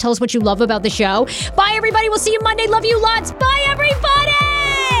Podcast. Tell us what you love about the show. Bye, everybody. We'll see you Monday. Love you lots. Bye, everybody.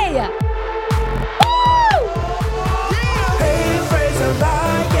 Woo! Hey, Frasier,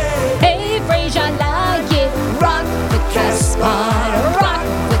 like it. Hey, Frasier, like it. Rock the cast spot. Rock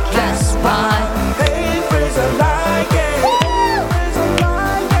the cast spot. Hey, Frasier, like it. Frasier,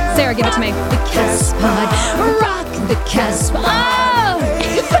 like it. Sarah, give it to me. The cast spot. Rock the cast spot. Oh!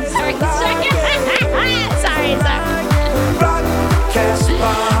 sorry. Rock the cast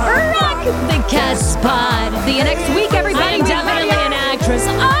spot. Rock the cast spot. See you next week, everybody. I'm definitely an actress.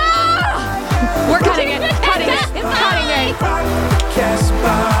 Oh! We're cutting it. Cutting it.